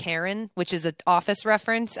over your Karen, which is an Office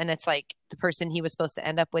reference. And it's like the person he was supposed to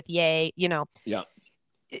end up with. Yay, you know. Yeah.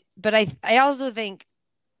 But I also think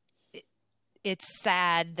it's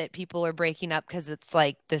sad that people are breaking up because it's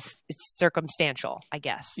like this, it's circumstantial, I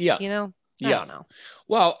guess. Yeah. You know? Yeah. I don't know.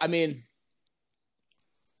 Well, I mean,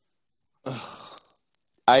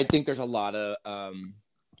 I think there's a lot of,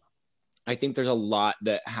 I think there's a lot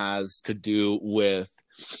that has to do with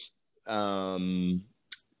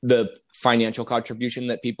the financial contribution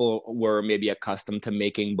that people were maybe accustomed to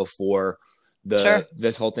making before Sure.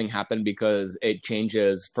 this whole thing happened, because it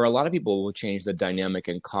changes for a lot of people. It will change the dynamic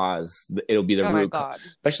and cause it'll be the Oh my root, God.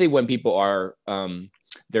 especially when people are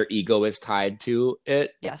their ego is tied to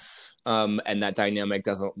it. Yes. And that dynamic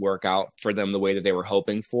doesn't work out for them the way that they were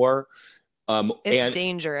hoping for. It's And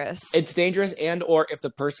dangerous. it's dangerous. And or if the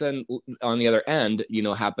person on the other end,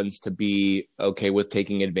 happens to be okay with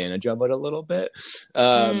taking advantage of it a little bit,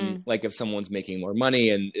 like if someone's making more money.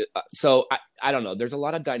 And so I don't know, there's a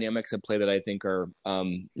lot of dynamics at play that I think are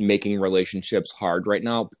making relationships hard right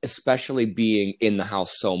now, especially being in the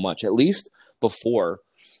house so much. At least before,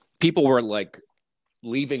 people were like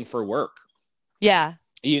leaving for work. Yeah.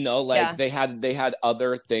 They had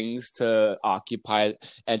other things to occupy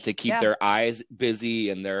and to keep their eyes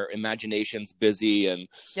busy and their imaginations busy. And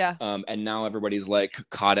and now everybody's like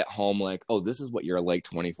caught at home, like, oh, this is what you're like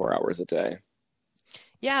 24 hours a day.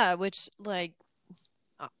 Yeah. Which, like,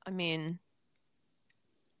 I mean,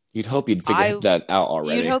 you'd hope you'd figure that out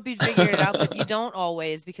already. You'd hope you'd figure it out, but you don't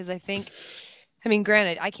always, because I mean,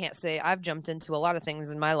 granted, I can't say I've jumped into a lot of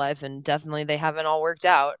things in my life and definitely they haven't all worked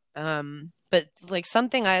out. But like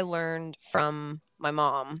something I learned from my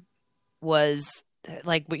mom was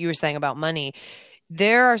like what you were saying about money.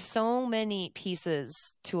 There are so many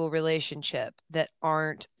pieces to a relationship that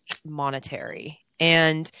aren't monetary.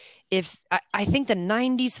 And I think the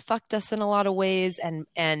 90s fucked us in a lot of ways,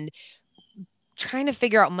 and trying to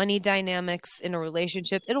figure out money dynamics in a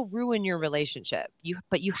relationship, it'll ruin your relationship.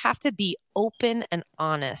 But you have to be open and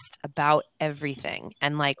honest about everything.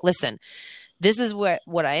 And like, listen, this is what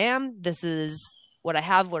I am. This is what I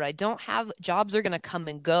have, what I don't have. Jobs are going to come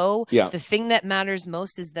and go. Yeah. The thing that matters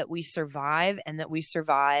most is that we survive, and that we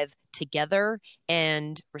survive together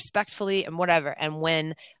and respectfully and whatever. And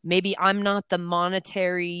when maybe I'm not the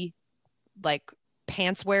monetary, like,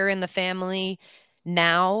 pants wearer in the family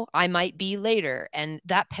now, I might be later. And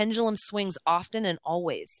that pendulum swings often and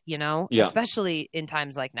always, especially in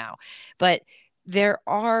times like now. But there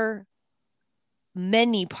are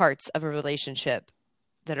many parts of a relationship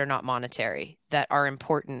that are not monetary, that are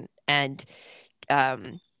important. And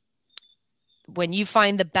when you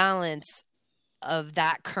find the balance of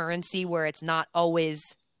that currency where it's not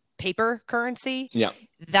always paper currency,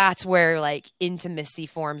 that's where like intimacy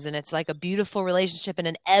forms, and it's like a beautiful relationship and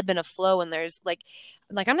an ebb and a flow. And there's like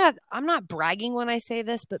I'm not bragging when I say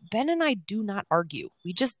this, but Ben and I do not argue.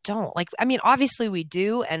 We just don't. Like, I mean, obviously we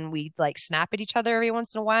do, and we like snap at each other every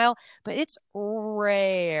once in a while, but it's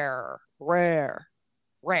rare.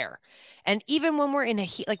 And even when we're in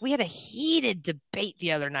like we had a heated debate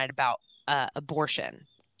the other night about abortion,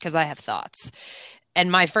 because I have thoughts.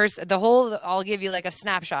 And I'll give you like a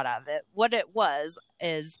snapshot of it. What it was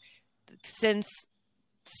is, since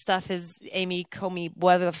stuff is Amy Comey,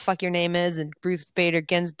 whatever the fuck your name is, and Ruth Bader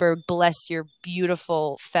Ginsburg, bless your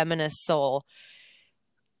beautiful feminist soul.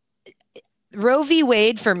 Roe v.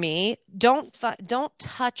 Wade, for me, don't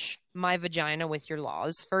touch my vagina with your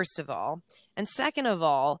laws, first of all. And second of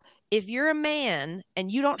all, if you're a man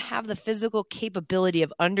and you don't have the physical capability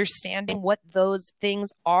of understanding what those things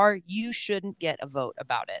are, you shouldn't get a vote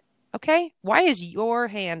about it. Okay? Why is your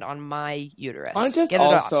hand on my uterus? I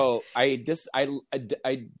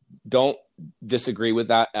don't disagree with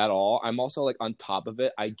that at all. I'm also like on top of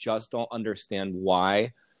it. I just don't understand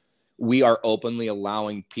why we are openly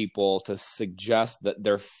allowing people to suggest that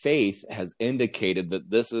their faith has indicated that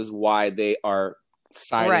this is why they are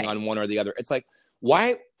siding on one or the other. It's like,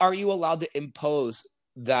 why are you allowed to impose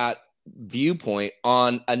that viewpoint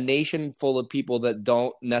on a nation full of people that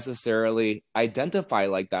don't necessarily identify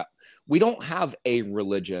like that? We don't have a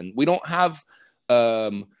religion. We don't have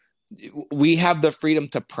we have the freedom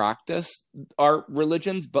to practice our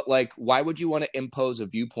religions, but like, why would you want to impose a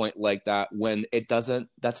viewpoint like that when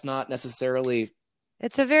that's not necessarily.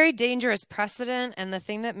 It's a very dangerous precedent. And the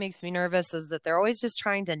thing that makes me nervous is that they're always just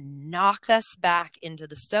trying to knock us back into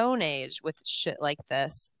the Stone Age with shit like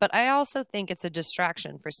this. But I also think it's a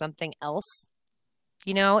distraction for something else.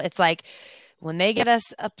 It's like, when they get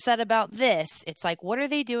us upset about this, it's like, what are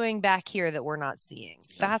they doing back here that we're not seeing?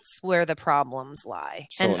 That's where the problems lie.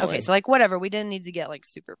 Okay, so like, whatever, we didn't need to get like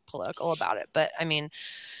super political about it, but I mean,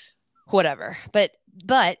 whatever. But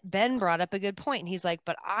Ben brought up a good point. And he's like,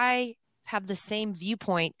 but I have the same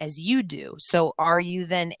viewpoint as you do. So are you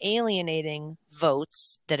then alienating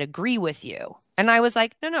votes that agree with you? And I was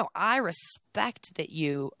like, no, I respect that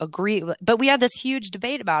you agree. But we had this huge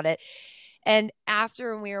debate about it. And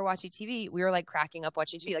after, when we were watching TV, we were like cracking up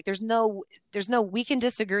watching TV. Like, there's no, we can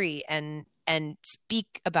disagree and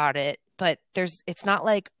speak about it, but it's not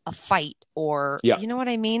like a fight or, you know what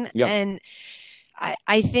I mean? Yeah. And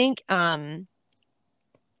I think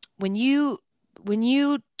when you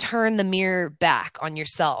turn the mirror back on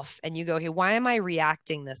yourself and you go, okay, why am I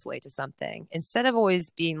reacting this way to something? Instead of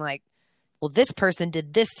always being like, well, this person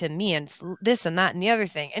did this to me and this and that and the other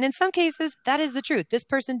thing. And in some cases, that is the truth. This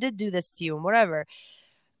person did do this to you and whatever.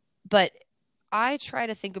 But I try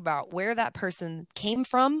to think about where that person came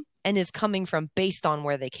from and is coming from based on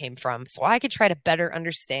where they came from. So I could try to better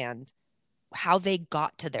understand how they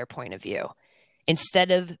got to their point of view instead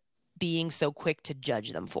of being so quick to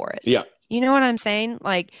judge them for it. Yeah. You know what I'm saying?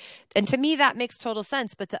 Like, and to me, that makes total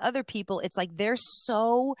sense. But to other people, it's like they're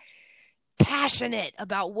so passionate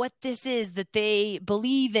about what this is that they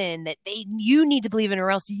believe in, that you need to believe in, or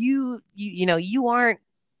else you aren't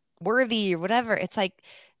worthy or whatever. It's like,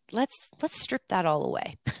 let's strip that all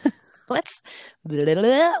away. let's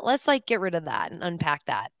like get rid of that and unpack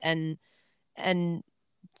that and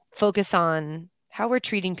focus on how we're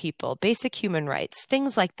treating people, basic human rights,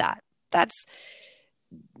 things like that. That's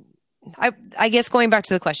I guess going back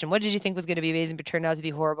to the question, what did you think was going to be amazing but turned out to be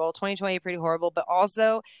horrible? 2020 pretty horrible, but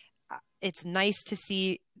also it's nice to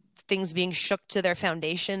see things being shook to their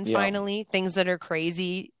foundation finally, things that are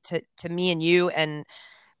crazy to me and you, and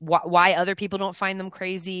why other people don't find them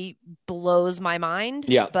crazy blows my mind.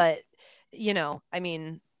 Yeah. But I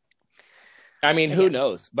mean, who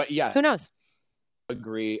knows? But yeah. Who knows?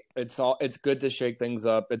 Agree. It's good to shake things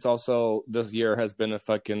up. It's also, this year has been a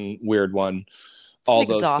fucking weird one. All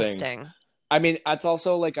those things. I mean, that's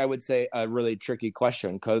also, like, I would say a really tricky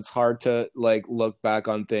question, because it's hard to, like, look back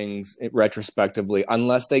on things retrospectively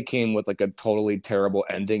unless they came with, like, a totally terrible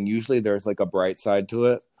ending. Usually there's, like, a bright side to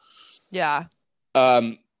it. Yeah.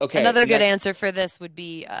 Okay. Another good answer for this would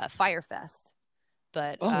be Firefest.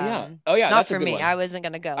 But yeah, not that's for a good me. one. I wasn't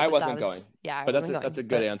gonna go. I wasn't going. Yeah, but that's a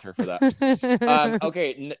good answer for that.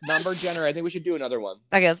 Okay, number generator. I think we should do another one.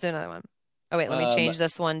 Okay, let's do another one. Oh wait, let me change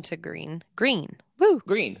this one to green. Green. Woo.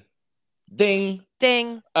 Green. Ding.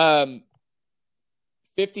 Ding.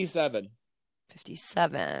 57.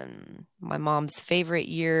 57. My mom's favorite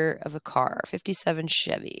year of a car. 57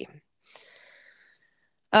 Chevy.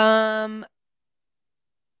 Okay.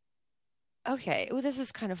 Oh, this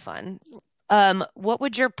is kind of fun. What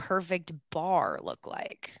would your perfect bar look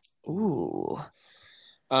like? Ooh.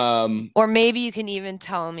 Or maybe you can even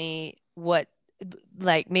tell me what,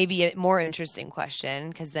 like, maybe a more interesting question,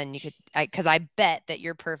 because then you could, because I bet that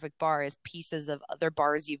your perfect bar is pieces of other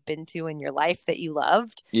bars you've been to in your life that you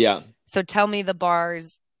loved. Yeah. So tell me the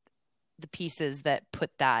pieces that put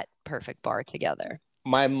that perfect bar together.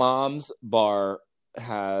 My mom's bar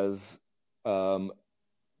has, the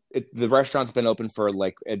restaurant's been open for,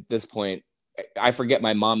 like, at this point, I forget,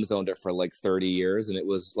 my mom's owned it for like 30 years, and it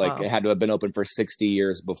was like, It had to have been open for 60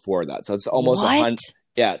 years before that. So it's almost 100.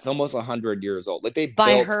 Yeah, it's almost 100 years old. Like, they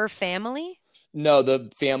built her family? No,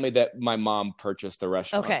 the family that my mom purchased the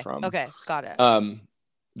restaurant from. Okay, got it.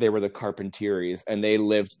 They were the Carpentiers, and they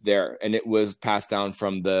lived there, and it was passed down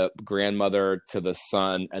from the grandmother to the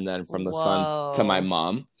son, and then from the son to my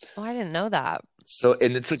mom. Oh, I didn't know that. So,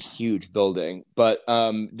 and it's a huge building, but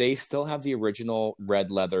they still have the original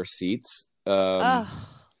red leather seats. So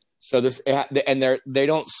they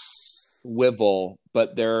don't swivel,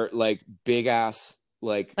 but they're like big ass,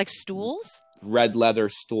 like stools, red leather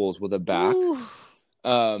stools with a back. Ooh.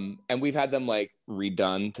 And we've had them like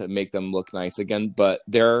redone to make them look nice again, but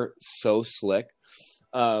they're so slick.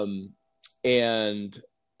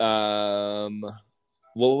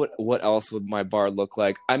 What else would my bar look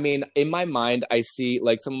like? I mean, in my mind, I see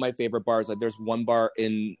like some of my favorite bars. Like, there's one bar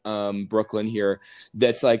in Brooklyn here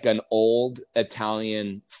that's like an old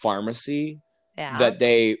Italian pharmacy that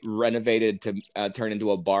they renovated to turn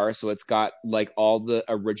into a bar. So it's got like all the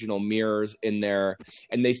original mirrors in there,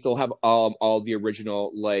 and they still have all the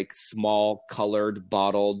original like small colored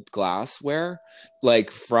bottled glassware,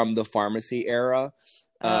 like from the pharmacy era.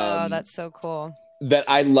 That's so cool. That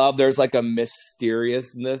I love. There's like a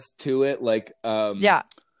mysteriousness to it. Like, and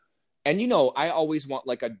I always want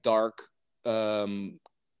like a dark,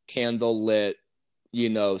 candle lit,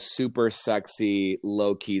 super sexy,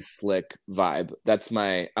 low key slick vibe. That's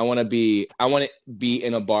I want to be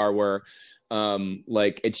in a bar where,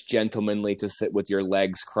 like, it's gentlemanly to sit with your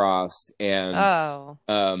legs crossed and,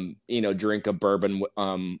 drink a bourbon,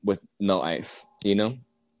 with no ice,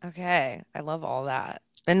 Okay. I love all that.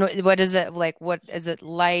 And what is it like? What is it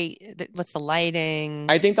light? What's the lighting?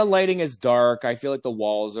 I think the lighting is dark. I feel like the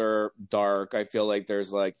walls are dark. I feel like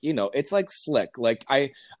there's like, it's like slick. Like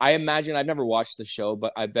I imagine I've never watched the show,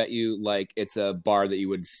 but I bet you like it's a bar that you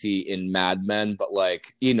would see in Mad Men, but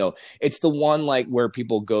like, it's the one like where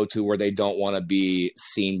people go to where they don't want to be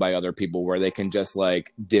seen by other people, where they can just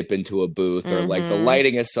like dip into a booth, or like the Mm-hmm.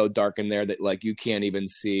 lighting is so dark in there that like you can't even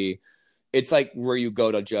see. It's like where you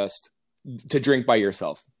go to drink by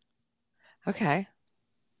yourself. Okay.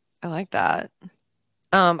 I like that.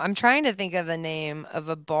 I'm trying to think of the name of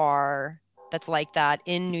a bar that's like that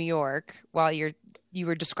in New York. While you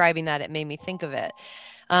were describing that, it made me think of it.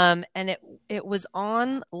 And it was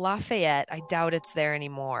on Lafayette. I doubt it's there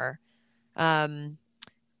anymore. Um,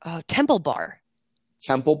 oh, Temple Bar.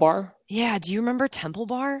 Temple Bar? Yeah, do you remember Temple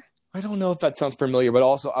Bar? I don't know if that sounds familiar, but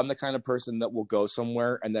also I'm the kind of person that will go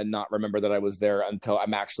somewhere and then not remember that I was there until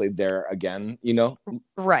I'm actually there again.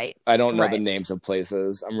 Right, I don't know the right. names of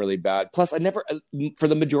places. I'm really bad. Plus, for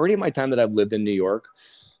the majority of my time that I've lived in New York,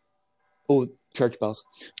 oh, church bells.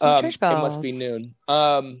 Oh, church It must be bells.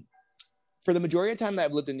 noon. For the majority of the time that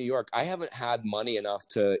I've lived in New York, I haven't had money enough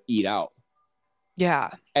to eat out. Yeah,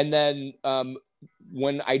 And then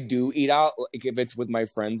when I do eat out, like if it's with my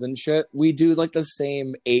friends and shit, we do like the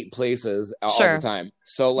same 8 places all the sure. time.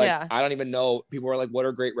 So like Yeah, I don't even know. People are like, "What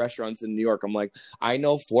are great restaurants in New York?" I'm like, I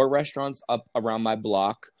know 4 restaurants up around my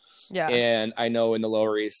block, yeah. and I know in the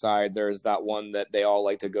Lower East Side there's that one that they all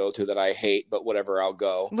like to go to that I hate, but whatever, I'll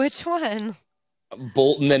go. Which one?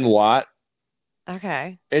 Bolton and Watt.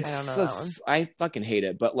 Okay, I don't know that one. I fucking hate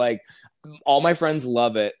it, but like all my friends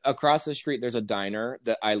love it. Across the street, there's a diner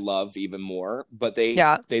that I love even more, but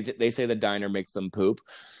Yeah. they say the diner makes them poop.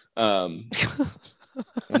 Um,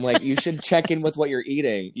 I'm like, you should check in with what you're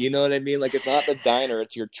eating. You know what I mean? Like, it's not the diner;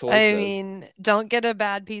 it's your I choices. mean, don't get a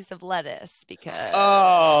bad piece of lettuce because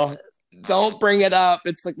Oh, don't bring it up.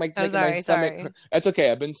 It's like oh, making my sorry, stomach. sorry. That's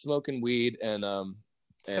okay. I've been smoking weed So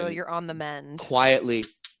and you're on the mend. quietly.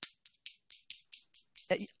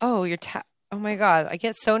 Oh, you're oh my God. I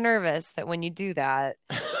get so nervous that when you do that,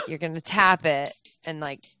 you're gonna tap it and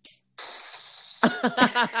like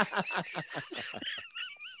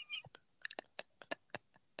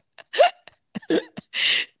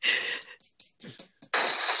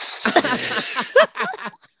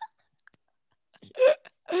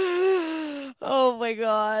Oh my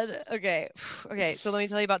God. Okay. Okay, so let me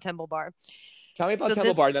tell you about Temple Bar. Tell me about So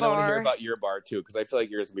Temple this Bar, and then I want to hear bar, about your bar too, because I feel like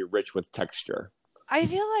yours gonna be rich with texture. I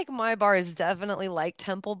feel like my bar is definitely like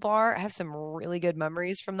Temple Bar. I have some really good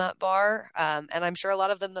memories from that bar. And I'm sure a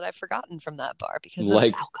lot of them that I've forgotten from that bar because of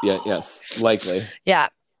Like, yeah, alcohol. yes, likely. Yeah.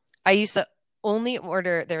 I used to only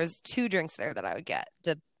order, there was two drinks there that I would get.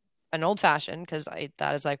 An old fashioned, because I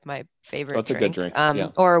that is like my favorite That's a good drink. drink.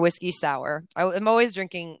 Yeah. Or a whiskey sour. I'm always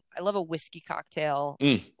drinking, I love a whiskey cocktail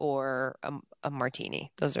Mm. or a martini.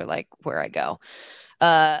 Those are like where I go.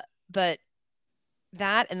 Uh, but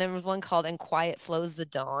that, and there was one called And Quiet Flows the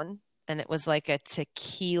Dawn, and it was like a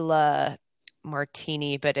tequila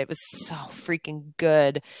martini, but it was so freaking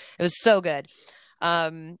good. It was so good.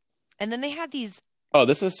 Um, and then they had these Oh,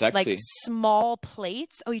 this is like sexy. small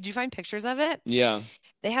plates. Oh, did you find pictures of it? Yeah.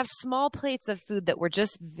 They have small plates of food that were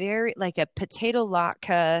just very like a potato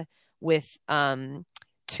latke with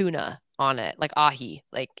tuna on it, like ahi,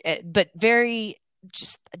 like but very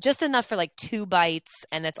just enough for like 2 bites,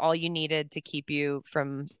 and it's all you needed to keep you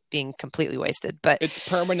from being completely wasted. But It's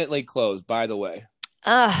permanently closed, by the way.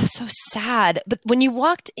 so sad. But when you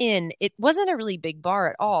walked in, it wasn't a really big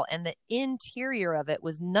bar at all, and the interior of it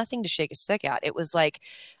was nothing to shake a stick at. It was like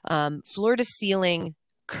floor to ceiling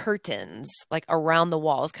curtains, like around the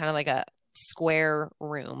walls, kind of like a square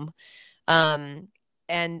room. Um,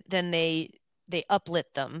 and then they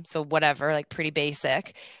uplit them, so whatever, like pretty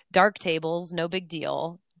basic. Dark tables, no big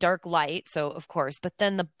deal. Dark light, so of course. But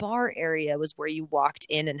then the bar area was where you walked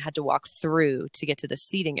in and had to walk through to get to the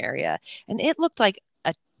seating area, and it looked like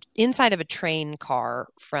a inside of a train car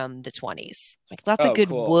from the 20s. Like lots of Oh, good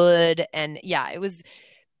cool. wood, and yeah, it was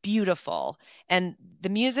beautiful. And the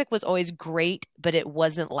music was always great, but it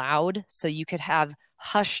wasn't loud, so you could have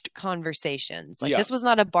hushed conversations. Like Yeah. this was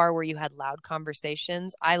not a bar where you had loud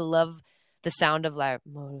conversations. I love the sound of like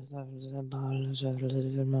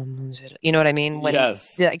you know what I mean? When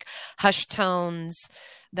Yes. like hushed tones,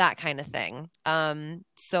 that kind of thing.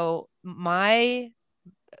 So my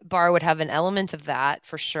bar would have an element of that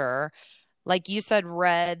for sure. Like you said,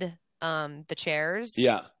 red, the chairs.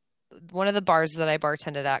 Yeah. One of the bars that I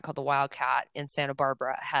bartended at called the Wildcat in Santa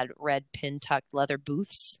Barbara had red pin tucked leather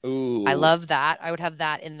booths. I Ooh, love that. I would have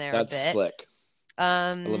that in there a that's bit. slick.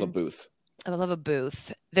 I love a Um, booth. I would love a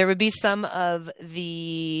booth. There would be some of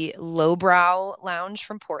the lowbrow lounge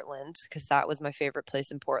from Portland because that was my favorite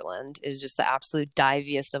place in Portland. Is just the absolute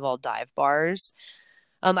diviest of all dive bars.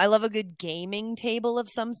 I love a good gaming table of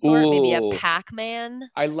some sort, maybe a Ooh, Pac-Man,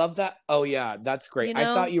 I love that. Oh yeah, that's great. you I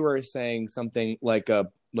thought know? you were saying something like a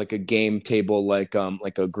game table, like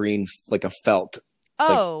a green, like a felt, like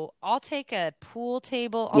Oh, I'll take a pool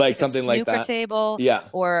table. I'll like take a something like snooker that. table Yeah.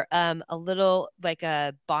 or a little like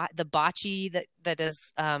the bocce that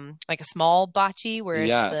is like a small bocce where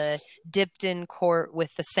it's the Yes. dipped in court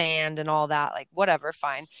with the sand and all that. Like whatever,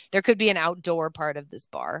 fine. There could be an outdoor part of this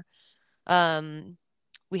bar. Um,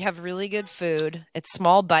 we have really good food. It's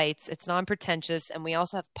small bites. It's non-pretentious, and we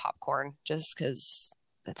also have popcorn just because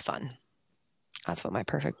it's fun. That's what my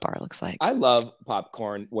perfect bar looks like. I love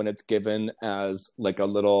popcorn when it's given as like a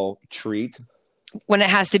little treat. When it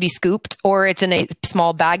has to be scooped or it's in a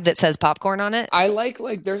small bag that says popcorn on it. I like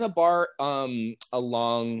there's a bar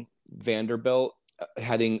along Vanderbilt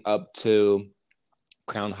heading up to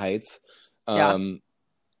Crown Heights Yeah. um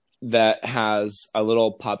that has a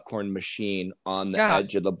little popcorn machine on the Yeah.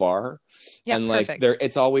 edge of the bar, Yeah. and like Perfect.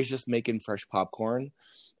 it's always just making fresh popcorn,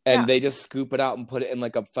 and Yeah. they just scoop it out and put it in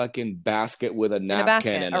like a fucking basket with a In a napkin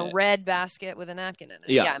basket, in a it. red basket with a napkin in it.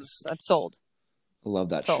 Yeah. Yes. I'm sold. I love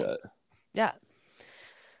that Sold. shit. Yeah.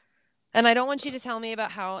 And I don't want you to tell me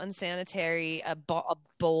about how unsanitary a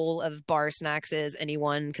bowl of bar snacks is,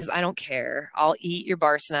 anyone, because I don't care. I'll eat your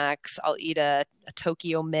bar snacks. I'll eat a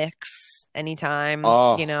Tokyo mix anytime.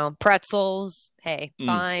 Oh, You know, pretzels. Hey, mm.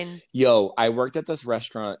 fine. Yo, I worked at this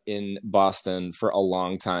restaurant in Boston for a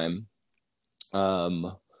long time.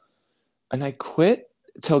 Um, and I quit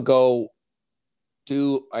to go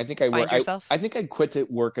do, I think I work, Find yourself. I think I quit to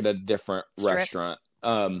work at a different Strip. restaurant.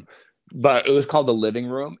 But it was called the Living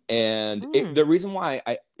Room, and Mm. the reason why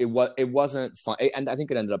it wasn't fun, and I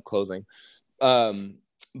think it ended up closing. Um,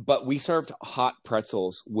 but we served hot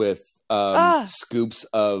pretzels with Ah, scoops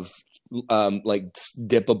of like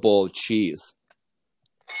dippable cheese.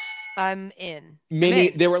 I'm in. I'm Mini,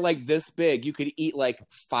 in. they were like this big. You could eat like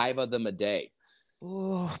five of them a day.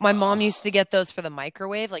 Ooh, my mom used to get those for the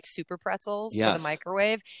microwave, like super pretzels for the Yes.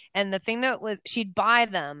 microwave. And the thing that was, she'd buy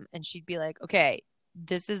them and she'd be like, okay,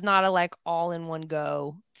 this is not a like all in one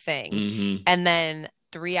go thing. Mm-hmm. And then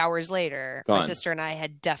 3 hours later, my Gone. sister and I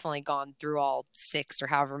had definitely gone through all six or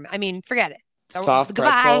however. I mean, forget it. Soft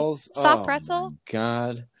Goodbye. pretzels. Soft Oh my pretzel.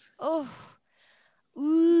 god. Oh,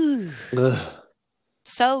 ooh. Ugh.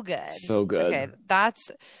 So good. So Okay,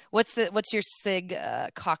 good. what's your sig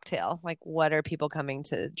cocktail? Like what are people coming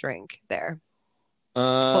to drink there?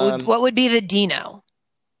 Um. What would be the Dino?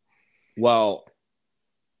 Well.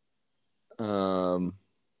 Um.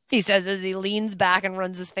 He says as he leans back and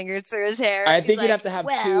runs his fingers through his hair. I He's think you'd like, have to have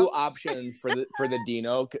two well, options for the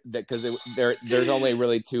Dino because there's only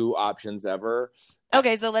really two options ever.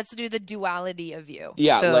 okay, so let's do the duality of you.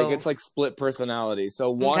 Yeah, like So, it's like split personality.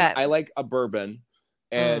 So one, okay. I like a bourbon,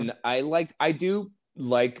 Mm, and I do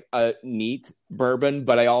like a neat bourbon,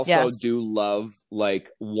 but I also yes. do love like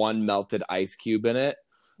one melted ice cube in it,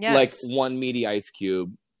 like Yes. one meaty ice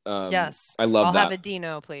cube. Yes. I love I'll have that. a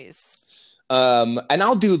Dino, please. And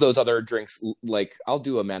I'll do those other drinks, like I'll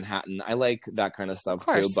do a Manhattan. I like that kind of Of stuff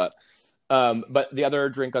too. course. But the other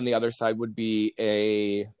drink on the other side would be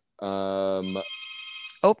a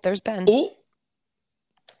Oh, there's Ben. oh,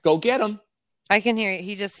 go get him. I can hear it.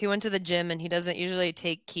 He went to the gym and he doesn't usually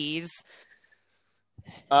take keys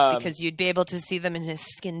Um, because you'd be able to see them in his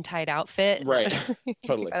skin tight outfit. right,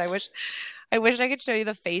 totally. But I wish I could show you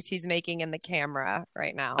the face he's making in the camera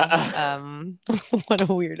right now. What a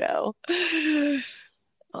weirdo.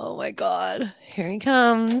 Oh my God. Here he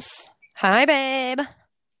comes. Hi, babe.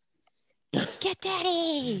 Get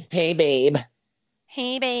daddy. Hey, babe.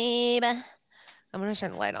 Hey, babe. I'm gonna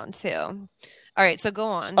turn the light on too. All right, so go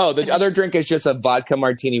on. Oh, the Finish. other drink is just a vodka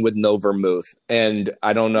martini with no vermouth, and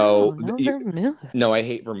I don't Oh, know. no vermouth. No, I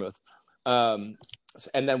hate vermouth. Um,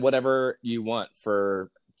 and then whatever you want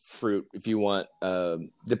for fruit, if you want,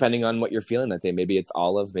 depending on what you're feeling that day. Maybe it's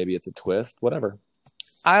olives, maybe it's a twist, whatever.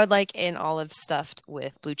 I would like an olive stuffed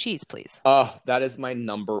with blue cheese, please. Oh, that is my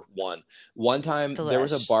number one. One time there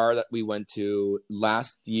was a Delish. bar that we went to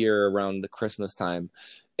last year around the Christmas time,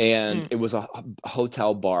 and it was a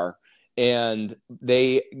hotel bar, and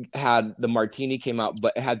they had the martini came out,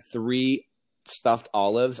 but it had three stuffed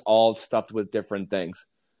olives, all stuffed with different things.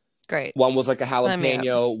 Great. One was like a Sign me up.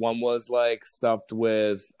 jalapeno, one was like stuffed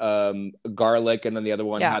with garlic, and then the other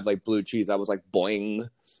one Yeah. had like blue cheese. I was like, boing.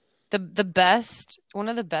 The best one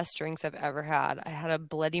of the best drinks I've ever had. I had a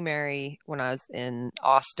Bloody Mary when I was in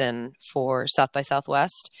Austin for South by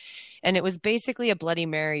Southwest, and it was basically a Bloody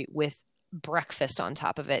Mary with breakfast on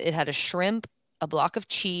top of it. It had a shrimp, a block of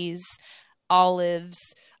cheese, olives,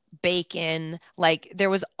 bacon. Like there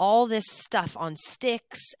was all this stuff on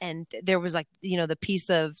sticks, and there was like, the piece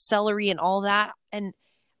of celery and all that. And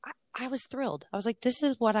I was thrilled. I was like, this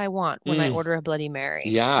is what I want when I order a Bloody Mary.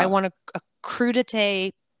 Yeah. I want a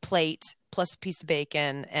crudité plate plus a piece of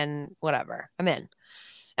bacon and whatever. I'm in.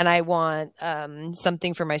 And I want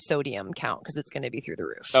something for my sodium count because it's going to be through the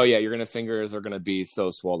roof. Oh yeah, your fingers are going to be so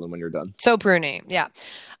swollen when you're done. So pruny, yeah.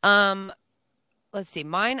 Let's see.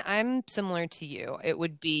 Mine, I'm similar to you. It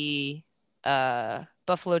would be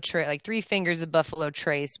Buffalo Trace, like 3 fingers of Buffalo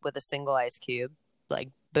Trace with a single ice cube. Like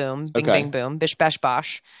boom, bing, bing, boom, bish, bash,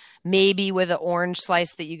 bosh. Maybe with an orange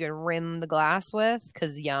slice that you can rim the glass with,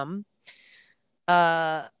 because yum.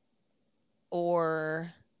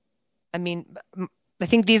 Or, I mean, I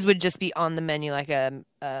think these would just be on the menu, like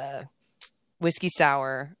a whiskey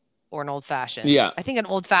sour or an old fashioned. Yeah. I think an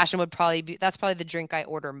old fashioned would probably be, that's probably the drink I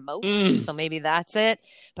order most. So maybe that's it.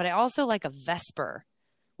 But I also like a Vesper,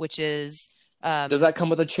 which is. Does that come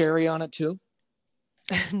with a cherry on it too?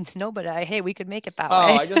 No, but hey, we could make it that way.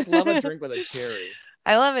 Oh, I just love a drink with a cherry.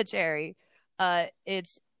 I love a cherry.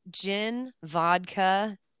 It's gin,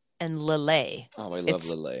 vodka, and Lillet. Oh, I love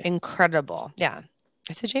Lillet. Incredible. Yeah.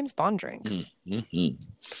 It's a James Bond drink. Mm-hmm.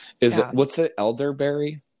 What's it?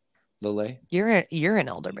 Elderberry? Lillet? You're an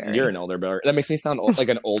elderberry. You're an elderberry. That makes me sound like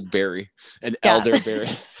an old berry. An elderberry.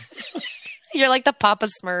 You're like the Papa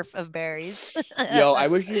Smurf of berries. Yo, I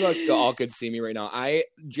wish you all could see me right now. I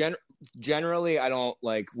generally I don't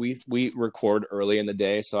like we record early in the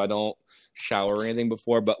day, so I don't shower or anything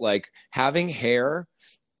before. But like having hair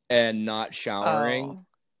and not showering,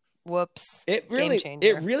 whoops! It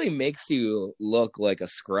really makes you look like a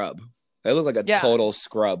scrub. I look like a total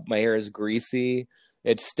scrub. My hair is greasy.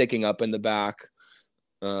 It's sticking up in the back.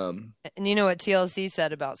 And you know what TLC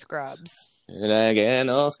said about scrubs? And I get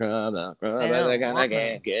no scrub, I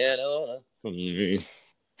can't get off from me.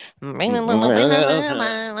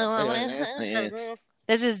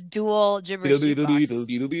 This is dual gibberish. Ding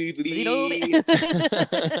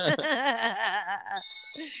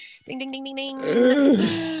ding ding ding ding.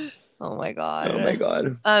 Oh my god. Oh my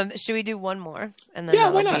god. Should we do one more? And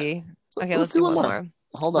then why not? Okay, let's do one more.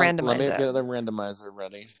 Hold on. Let me get the randomizer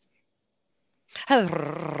ready.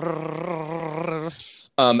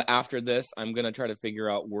 After this, I'm gonna try to figure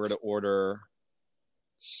out where to order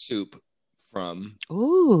soup from.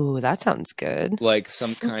 Ooh, that sounds good. Like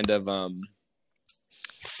some kind of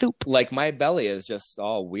soup. Like my belly is just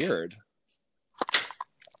all weird.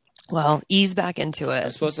 Well, ease back into it.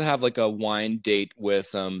 I'm supposed to have like a wine date with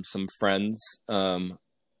some friends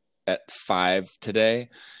at 5 today,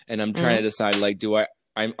 and I'm trying to decide like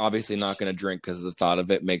I'm obviously not going to drink because the thought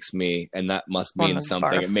of it makes me, and that must mean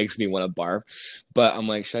something. Barf. It makes me want to barf. But I'm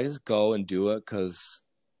like, should I just go and do it? Because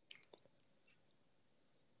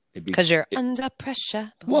you're under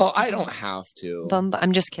pressure. Well, I don't have to.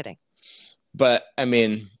 I'm just kidding. But I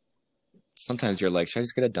mean, sometimes you're like, should I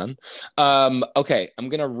just get it done? Okay, I'm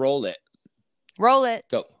going to roll it. Roll it.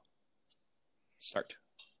 Go. Start.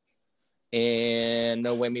 And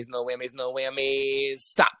no whammies, no whammies, no whammies.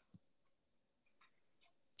 Stop.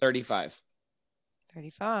 35. Do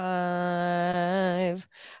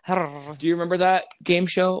you remember that game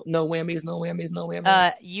show? No whammies, no whammies, no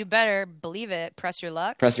whammies. You better believe it. Press your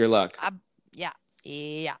luck. Press your luck. Yeah.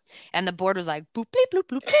 And the board was like boop bleep bloop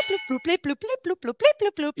bloop bleep bloop bloop bleep bloop bleep bloop bleep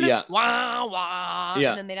bloop bloop bloop. Yeah. Wah wah. Yeah.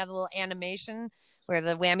 And then they'd have a little animation where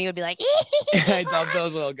the whammy would be like. I love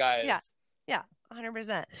those little guys. Yeah.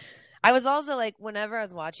 100%. I was also like, whenever I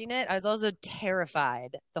was watching it, I was also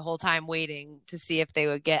terrified the whole time waiting to see if they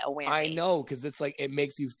would get a whammy. I know, because it's like, it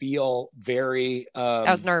makes you feel very... I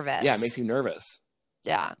was nervous. Yeah, it makes you nervous.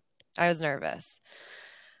 Yeah, I was nervous.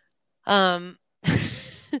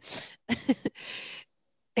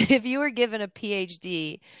 If you were given a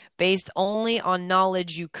PhD based only on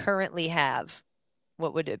knowledge you currently have,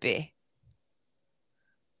 what would it be?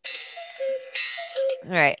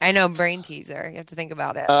 All right. I know, brain teaser. You have to think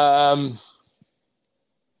about it.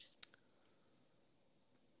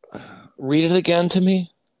 Read it again to me.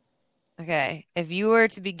 Okay. If you were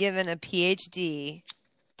to be given a PhD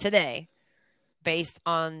today based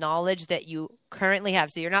on knowledge that you currently have,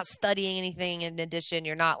 so you're not studying anything in addition,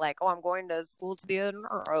 you're not like, oh, I'm going to school to be a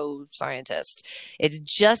neuroscientist. It's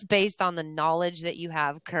just based on the knowledge that you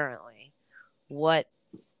have currently. What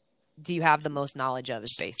do you have the most knowledge of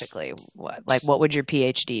is basically what would your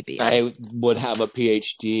PhD be? I would have a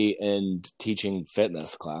PhD in teaching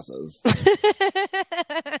fitness classes.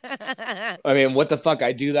 I mean, what the fuck?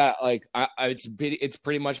 I do that like it's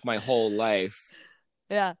pretty much my whole life.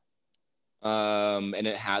 Yeah. And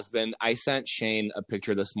it has been. I sent Shane a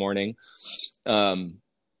picture this morning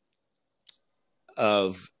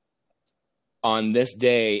of on this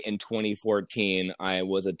day in 2014, I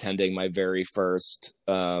was attending my very first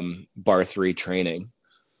Bar 3 training.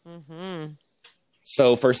 Mm-hmm.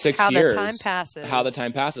 So for 6 years, how the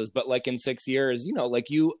time passes. But like in 6 years, you know, like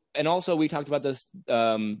you, and also we talked about this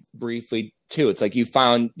briefly too. It's like you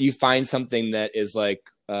find something that is like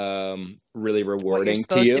really rewarding what you're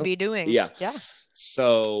supposed to be doing. Yeah. Yeah.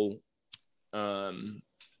 So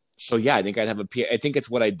yeah, I think I think it's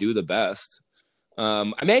what I do the best.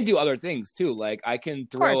 I may do other things too. Like I can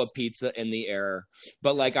throw a pizza in the air,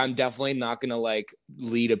 but like I'm definitely not gonna like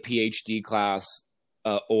lead a PhD class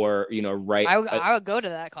or you know I would go to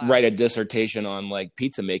that class. Write a dissertation on like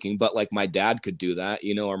pizza making, but like my dad could do that,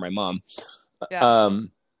 you know, or my mom. Yeah.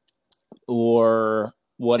 Or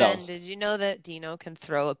what Ben, else? did you know that Dino can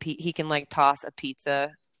throw he can like toss a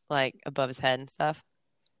pizza like above his head and stuff?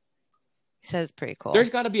 He says it's pretty cool. There's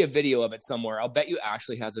got to be a video of it somewhere. I'll bet you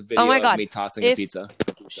Ashley has a video of me tossing a pizza.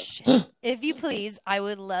 If you please, I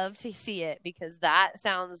would love to see it because that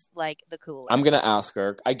sounds like the coolest. I'm going to ask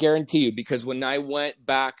her. I guarantee you, because when I went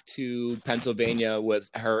back to Pennsylvania with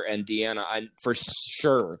her and Deanna, for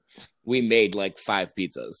sure we made like 5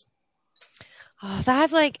 pizzas. Oh,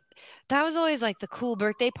 that was always like the cool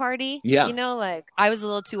birthday party. Yeah. You know, like I was a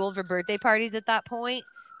little too old for birthday parties at that point,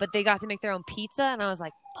 but they got to make their own pizza and I was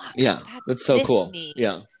like, fuck, yeah, that's so cool. Me.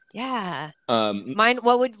 Yeah. Yeah. Mine,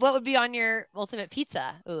 what would be on your ultimate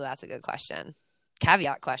pizza? Ooh, that's a good question.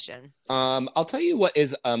 Caveat question. I'll tell you what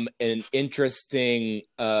is an interesting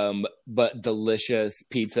but delicious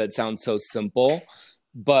pizza. It sounds so simple,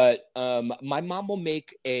 but my mom will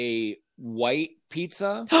make a white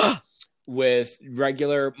pizza with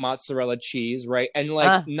regular mozzarella cheese, right? And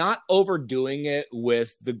like not overdoing it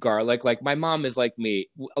with the garlic. Like my mom is like me,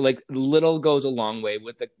 like little goes a long way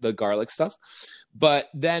with the garlic stuff. But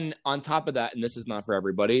then on top of that, and this is not for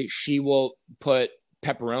everybody, she will put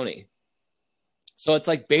pepperoni. So it's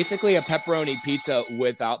like basically a pepperoni pizza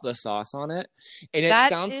without the sauce on it. And it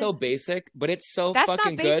sounds so basic, but it's so fucking good. That's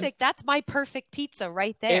not basic. That's my perfect pizza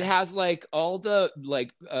right there. It has like all the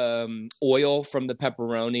like oil from the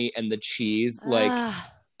pepperoni and the cheese, like,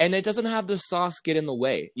 and it doesn't have the sauce get in the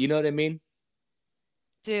way. You know what I mean?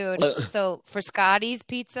 Dude, so for Scotty's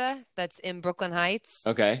Pizza, that's in Brooklyn Heights.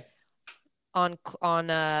 Okay. On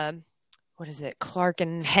what is it? Clark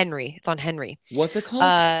and Henry. It's on Henry. What's it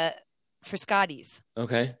called? For Scotty's.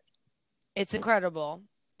 Okay. It's incredible.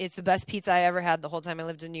 It's the best pizza I ever had the whole time I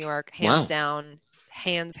lived in New York. Hands down.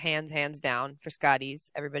 Hands down for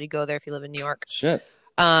Scotty's. Everybody go there if you live in New York. Shit.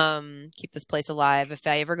 Keep this place alive. If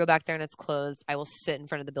I ever go back there and it's closed, I will sit in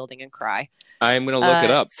front of the building and cry. I'm going to look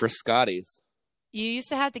it up for Scotty's. You used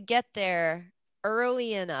to have to get there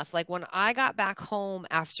early enough. Like when I got back home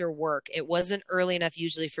after work, it wasn't early enough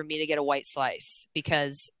usually for me to get a white slice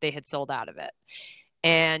because they had sold out of it.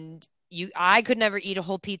 And I could never eat a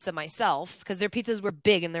whole pizza myself because their pizzas were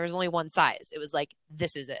big and there was only one size. It was like,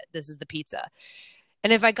 this is it. This is the pizza.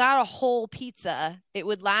 And if I got a whole pizza, it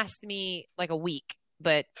would last me like a week.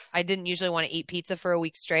 But I didn't usually want to eat pizza for a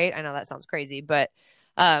week straight. I know that sounds crazy, but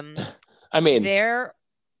I mean,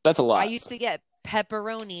 that's a lot. I used to get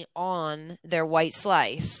pepperoni on their white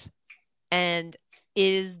slice, and it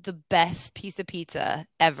is the best piece of pizza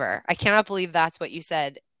ever. I cannot believe that's what you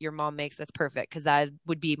said your mom makes that's perfect, because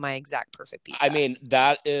would be my exact perfect pizza. I mean,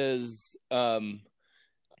 that is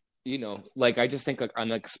you know, like I just think like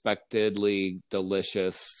unexpectedly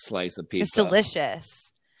delicious slice of pizza. It's delicious.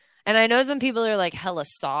 And I know some people are like hella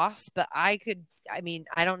sauce, but I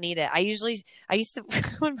don't need it. I used to,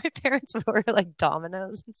 when my parents would order like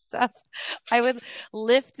Domino's and stuff, I would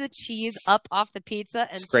lift the cheese up off the pizza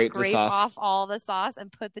and scrape off all the sauce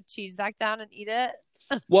and put the cheese back down and eat it.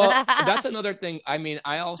 Well, that's another thing. I mean,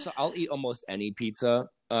 I'll eat almost any pizza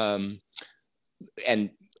and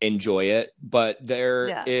enjoy it, but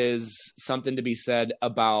there is something to be said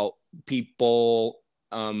about people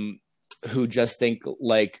who just think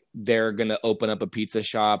like they're gonna open up a pizza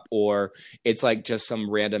shop, or it's like just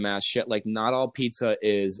some random ass shit. Like not all pizza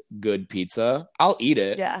is good pizza. I'll eat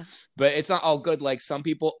it, but it's not all good. Like some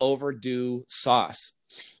people overdo sauce,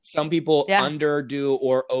 some people underdo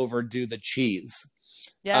or overdo the cheese.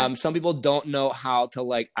 Some people don't know how to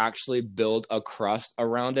like actually build a crust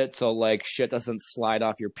around it, so like shit doesn't slide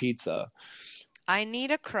off your pizza. I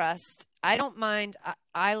need a crust. I don't mind.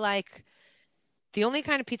 I like. The only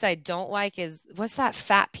kind of pizza I don't like is, what's that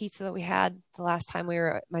fat pizza that we had the last time we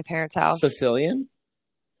were at my parents' house? Sicilian?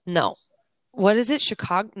 No. What is it?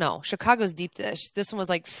 Chicago? No, Chicago's deep dish. This one was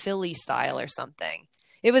like Philly style or something.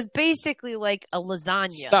 It was basically like a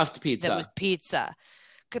lasagna Stuffed pizza. that was pizza,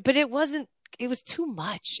 but it wasn't. It was too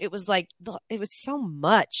much. It was like it was so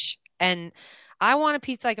much, and I want a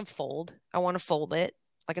pizza I can fold. I want to fold it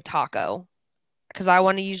like a taco because I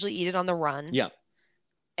want to usually eat it on the run. Yeah.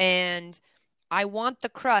 And I want the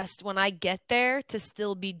crust when I get there to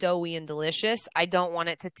still be doughy and delicious. I don't want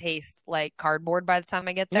it to taste like cardboard by the time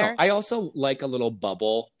I get there. No, I also like a little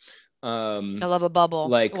bubble. I love a bubble.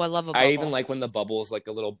 Like, I love a bubble. I even like when the bubble is like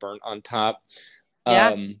a little burnt on top.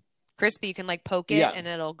 Yeah. Crispy. You can like poke it and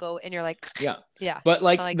it'll go, and you're like, yeah. Yeah. But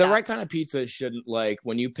like the right kind of pizza shouldn't, like,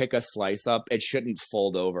 when you pick a slice up, it shouldn't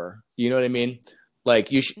fold over. You know what I mean?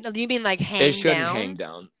 Like you mean like hang down? It shouldn't hang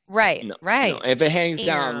down. Right. No, right. No. If it hangs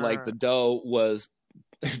down, like the dough was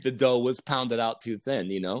pounded out too thin,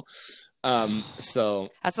 you know? So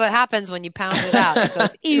that's what happens when you pound it out. It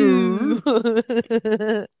goes, ew.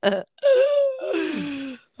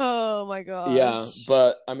 Oh my gosh. Yeah,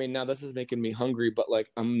 but I mean, now this is making me hungry, but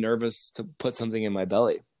like I'm nervous to put something in my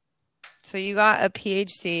belly. So you got a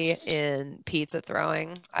PhD in pizza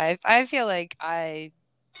throwing. I feel like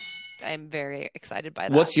I'm very excited by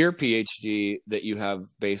that. What's your PhD that you have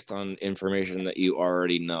based on information that you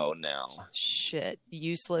already know now? Shit,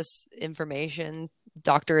 useless information.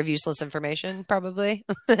 Doctor of useless information, probably.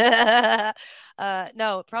 No,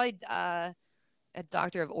 probably a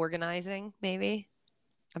doctor of organizing, maybe.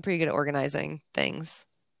 I'm pretty good at organizing things.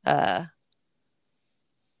 That's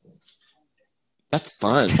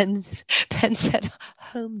fun. Penn said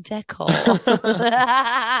home decor.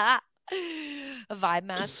 A vibe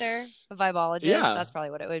master, a vibologist. Yeah. That's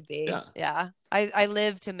probably what it would be. Yeah. I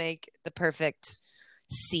live to make the perfect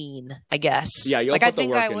scene, I guess. Yeah, you'll like put I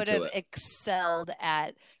think the work I would into have it. excelled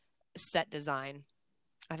at set design.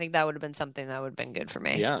 I think that would have been something that would have been good for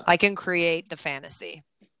me. Yeah. I can create the fantasy.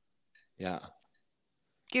 Yeah.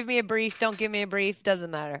 Give me a brief, don't give me a brief,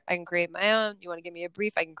 doesn't matter. I can create my own. You want to give me a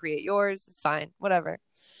brief, I can create yours. It's fine. Whatever.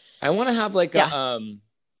 I want to have like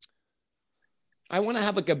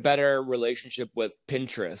a better relationship with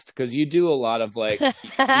Pinterest, because you do a lot of like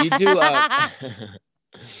you do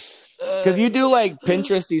because you do like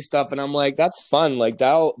Pinteresty stuff, and I'm like, that's fun. Like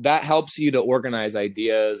that helps you to organize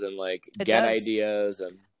ideas and like get ideas.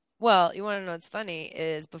 And well, you want to know what's funny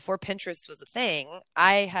is before Pinterest was a thing,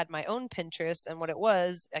 I had my own Pinterest, and what it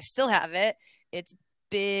was, I still have it. It's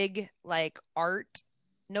big like art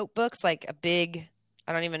notebooks, like a big,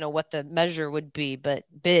 I don't even know what the measure would be, but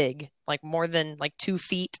big, like more than like 2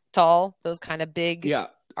 feet tall, those kind of big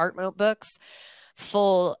art notebooks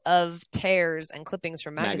full of tears and clippings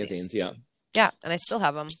from magazines. Yeah. And I still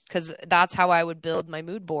have them because that's how I would build my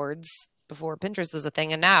mood boards before Pinterest was a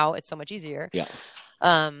thing. And now it's so much easier. Yeah.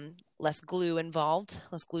 Less glue involved,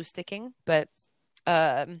 less glue sticking, but,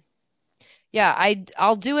 yeah,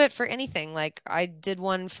 I'll do it for anything. Like I did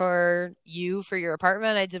one for you for your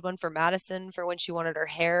apartment. I did one for Madison for when she wanted her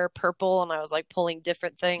hair purple, and I was like pulling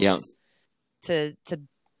different things to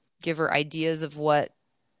give her ideas of what,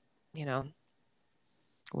 you know,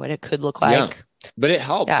 what it could look like. Yeah. But it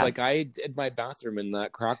helps. Yeah. Like I did my bathroom in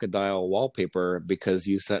that crocodile wallpaper because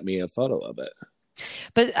you sent me a photo of it.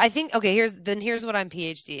 But I think, okay, here's what I'm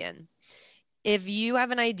PhD in. If you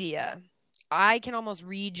have an idea, I can almost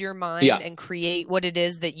read your mind and create what it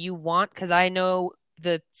is that you want, because I know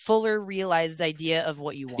the fuller realized idea of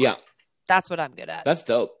what you want. Yeah. That's what I'm good at. That's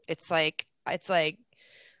dope. It's like,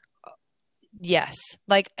 yes.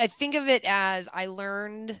 Like I think of it as I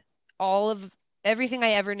learned everything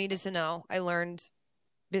I ever needed to know. I learned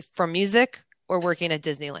from music or working at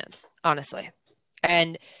Disneyland, honestly.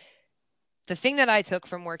 And the thing that I took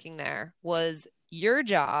from working there was your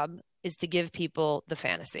job is to give people the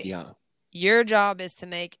fantasy. Yeah. Your job is to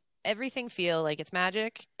make everything feel like it's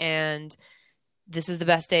magic and this is the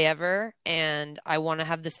best day ever. And I want to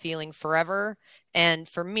have this feeling forever. And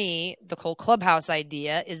for me, the whole Clubhouse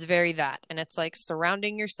idea is very that. And it's like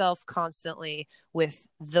surrounding yourself constantly with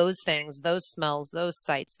those things, those smells, those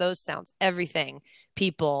sights, those sounds, everything,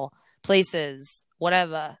 people, places,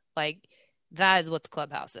 whatever. Like that is what the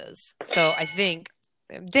Clubhouse is. So I think,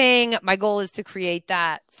 my goal is to create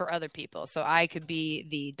that for other people. So I could be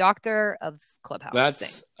the doctor of Clubhouse.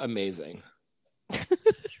 That's amazing.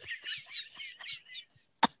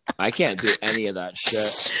 I can't do any of that shit.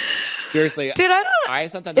 Seriously, dude, I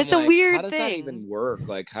sometimes it's I'm a weird how does thing. That even work?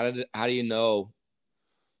 Like, how do you know?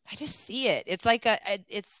 I just see it. It's like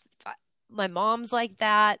it's my mom's like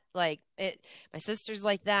that. Like my sister's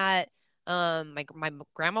like that. My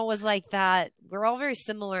grandma was like that. We're all very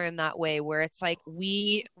similar in that way, where it's like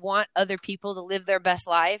we want other people to live their best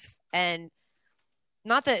life, and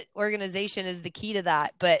not that organization is the key to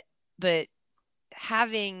that, but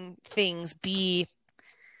having things be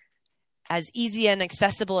as easy and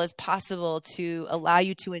accessible as possible to allow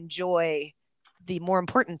you to enjoy the more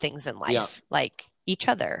important things in life, like each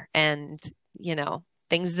other and,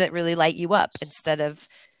 things that really light you up instead of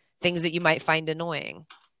things that you might find annoying,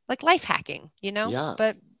 like life hacking, Yeah.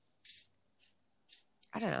 But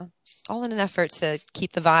I don't know, all in an effort to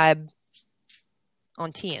keep the vibe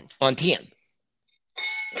on 10. On 10. You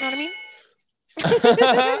know what I mean?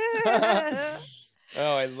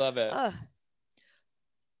 Oh, I love it.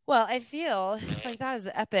 Well, I feel like that is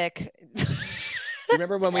the epic.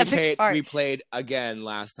 Remember when we played again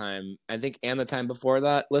last time, I think, and the time before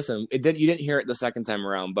that? Listen, you didn't hear it the second time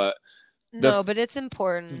around, but but it's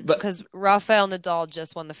important because Rafael Nadal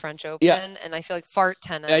just won the French Open, and I feel like fart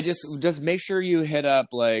tennis. I just make sure you hit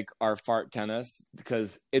up like our fart tennis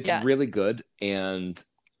because it's really good. And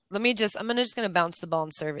I'm just gonna bounce the ball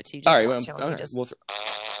and serve it to you. All right,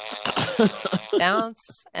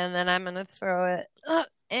 bounce, and then I'm gonna throw it up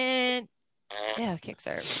and kick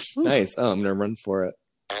serve. Ooh. Nice. Oh, I'm gonna run for it.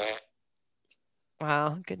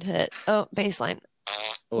 Wow, good hit. Oh, baseline.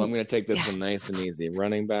 Oh, I'm gonna take this one nice and easy.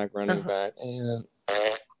 Running back, and.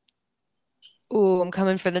 Ooh, I'm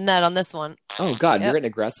coming for the net on this one. Oh God, you're getting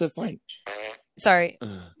aggressive. Fine. Sorry,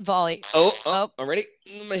 volley. Oh, I'm ready.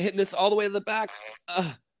 I'm hitting this all the way to the back.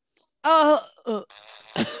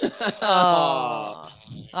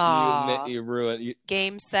 You ruined you.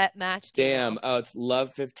 Game, set, match. Damn. Oh, it's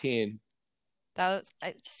love 15.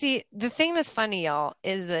 See, the thing that's funny, y'all,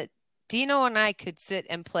 is that Dino and I could sit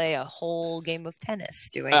and play a whole game of tennis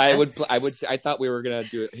doing this. I thought we were gonna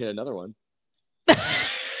hit another one.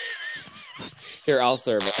 Here, I'll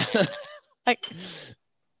serve it. I'm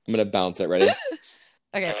gonna bounce it. Ready?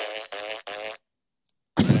 Okay.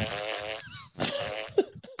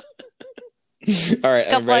 All right.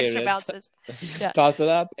 Couple extra bounces. Toss it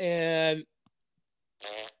up and.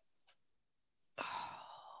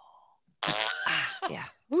 Yeah.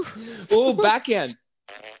 Ooh, backhand.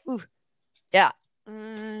 Ooh. Yeah.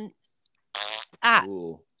 Ooh.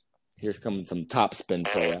 Here's coming some top spin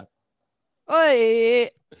for you. Oi.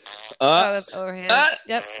 That's overhand.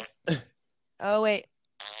 Yep. Oh, wait.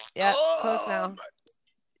 Yeah, close now.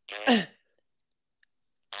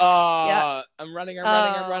 I'm running,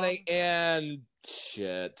 and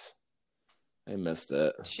shit. I missed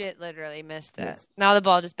it. Shit, literally missed it. Yes. Now the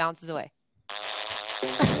ball just bounces away.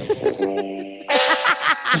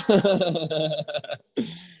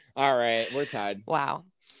 All right, we're tied. Wow.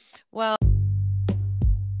 Well,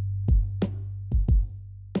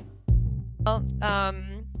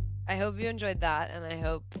 I hope you enjoyed that, and I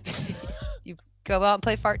hope you go out and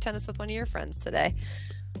play fart tennis with one of your friends today.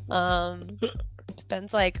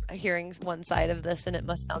 Ben's like hearing one side of this, and it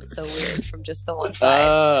must sound so weird from just the one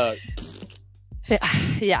side.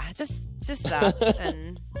 Yeah, just that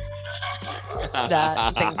and that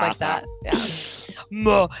and things like that. Yeah.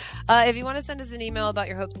 If you want to send us an email about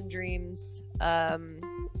your hopes and dreams,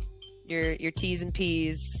 your T's and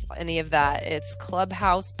P's, any of that, it's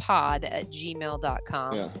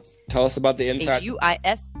clubhousepod@gmail.com. Yeah. Tell us about the inside.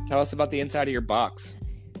 HUIS. Tell us about the inside of your box.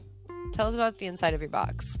 Tell us about the inside of your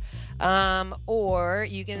box. Or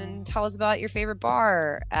you can tell us about your favorite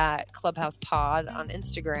bar at Clubhouse Pod on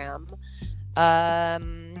Instagram.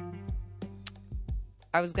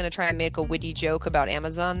 I was going to try and make a witty joke about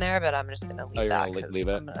Amazon there, but I'm just going to leave that. Leave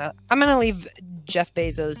it? I'm going to leave Jeff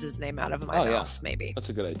Bezos' name out of my mouth, maybe. That's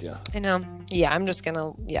a good idea. I know. Yeah, I'm just going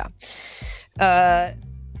to,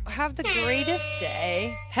 have the greatest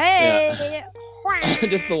day. Hey! Yeah.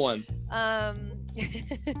 Just the one.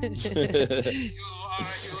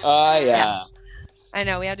 Yes. I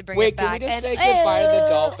know, we had to bring it back. Can we just say goodbye to the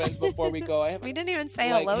Dolphins before we go? We didn't even say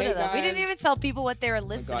hello to them. Guys. We didn't even tell people what they were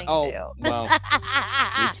listening to. Well.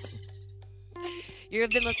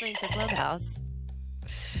 You've been listening to Clubhouse.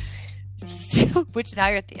 Which now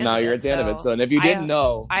you're at the end of it. Now you're at the end of it. So, and if you didn't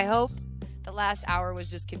know. I hope the last hour was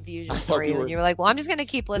just confusion for you. And you were like, well, I'm just going to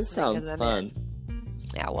keep listening. This sounds fun.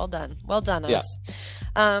 Yeah, well done. Well done, us.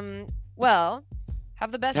 Well,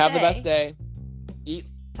 have the best day. Have the best day. Eat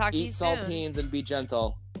saltines and be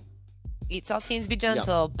gentle. Eat saltines, be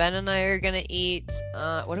gentle. Yep. Ben and I are going to eat,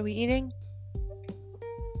 what are we eating?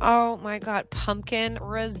 Oh my God, pumpkin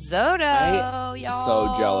risotto, y'all.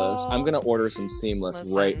 So jealous. I'm going to order some Seamless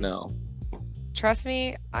right now. Trust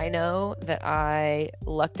me, I know that I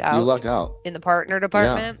lucked out. You lucked out. In the partner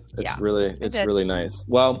department. Yeah, it's really nice.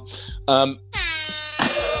 Well,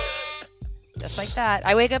 just like that.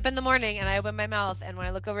 I wake up in the morning and I open my mouth, and when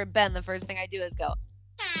I look over at Ben, the first thing I do is go.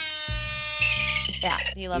 Yeah,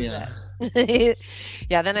 he loves it.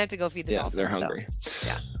 Yeah, then I have to go feed the dolphins. They're hungry.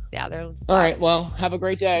 So, yeah, they're. All right, well, have a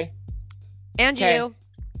great day. And you.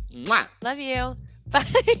 Mwah. Love you. Bye.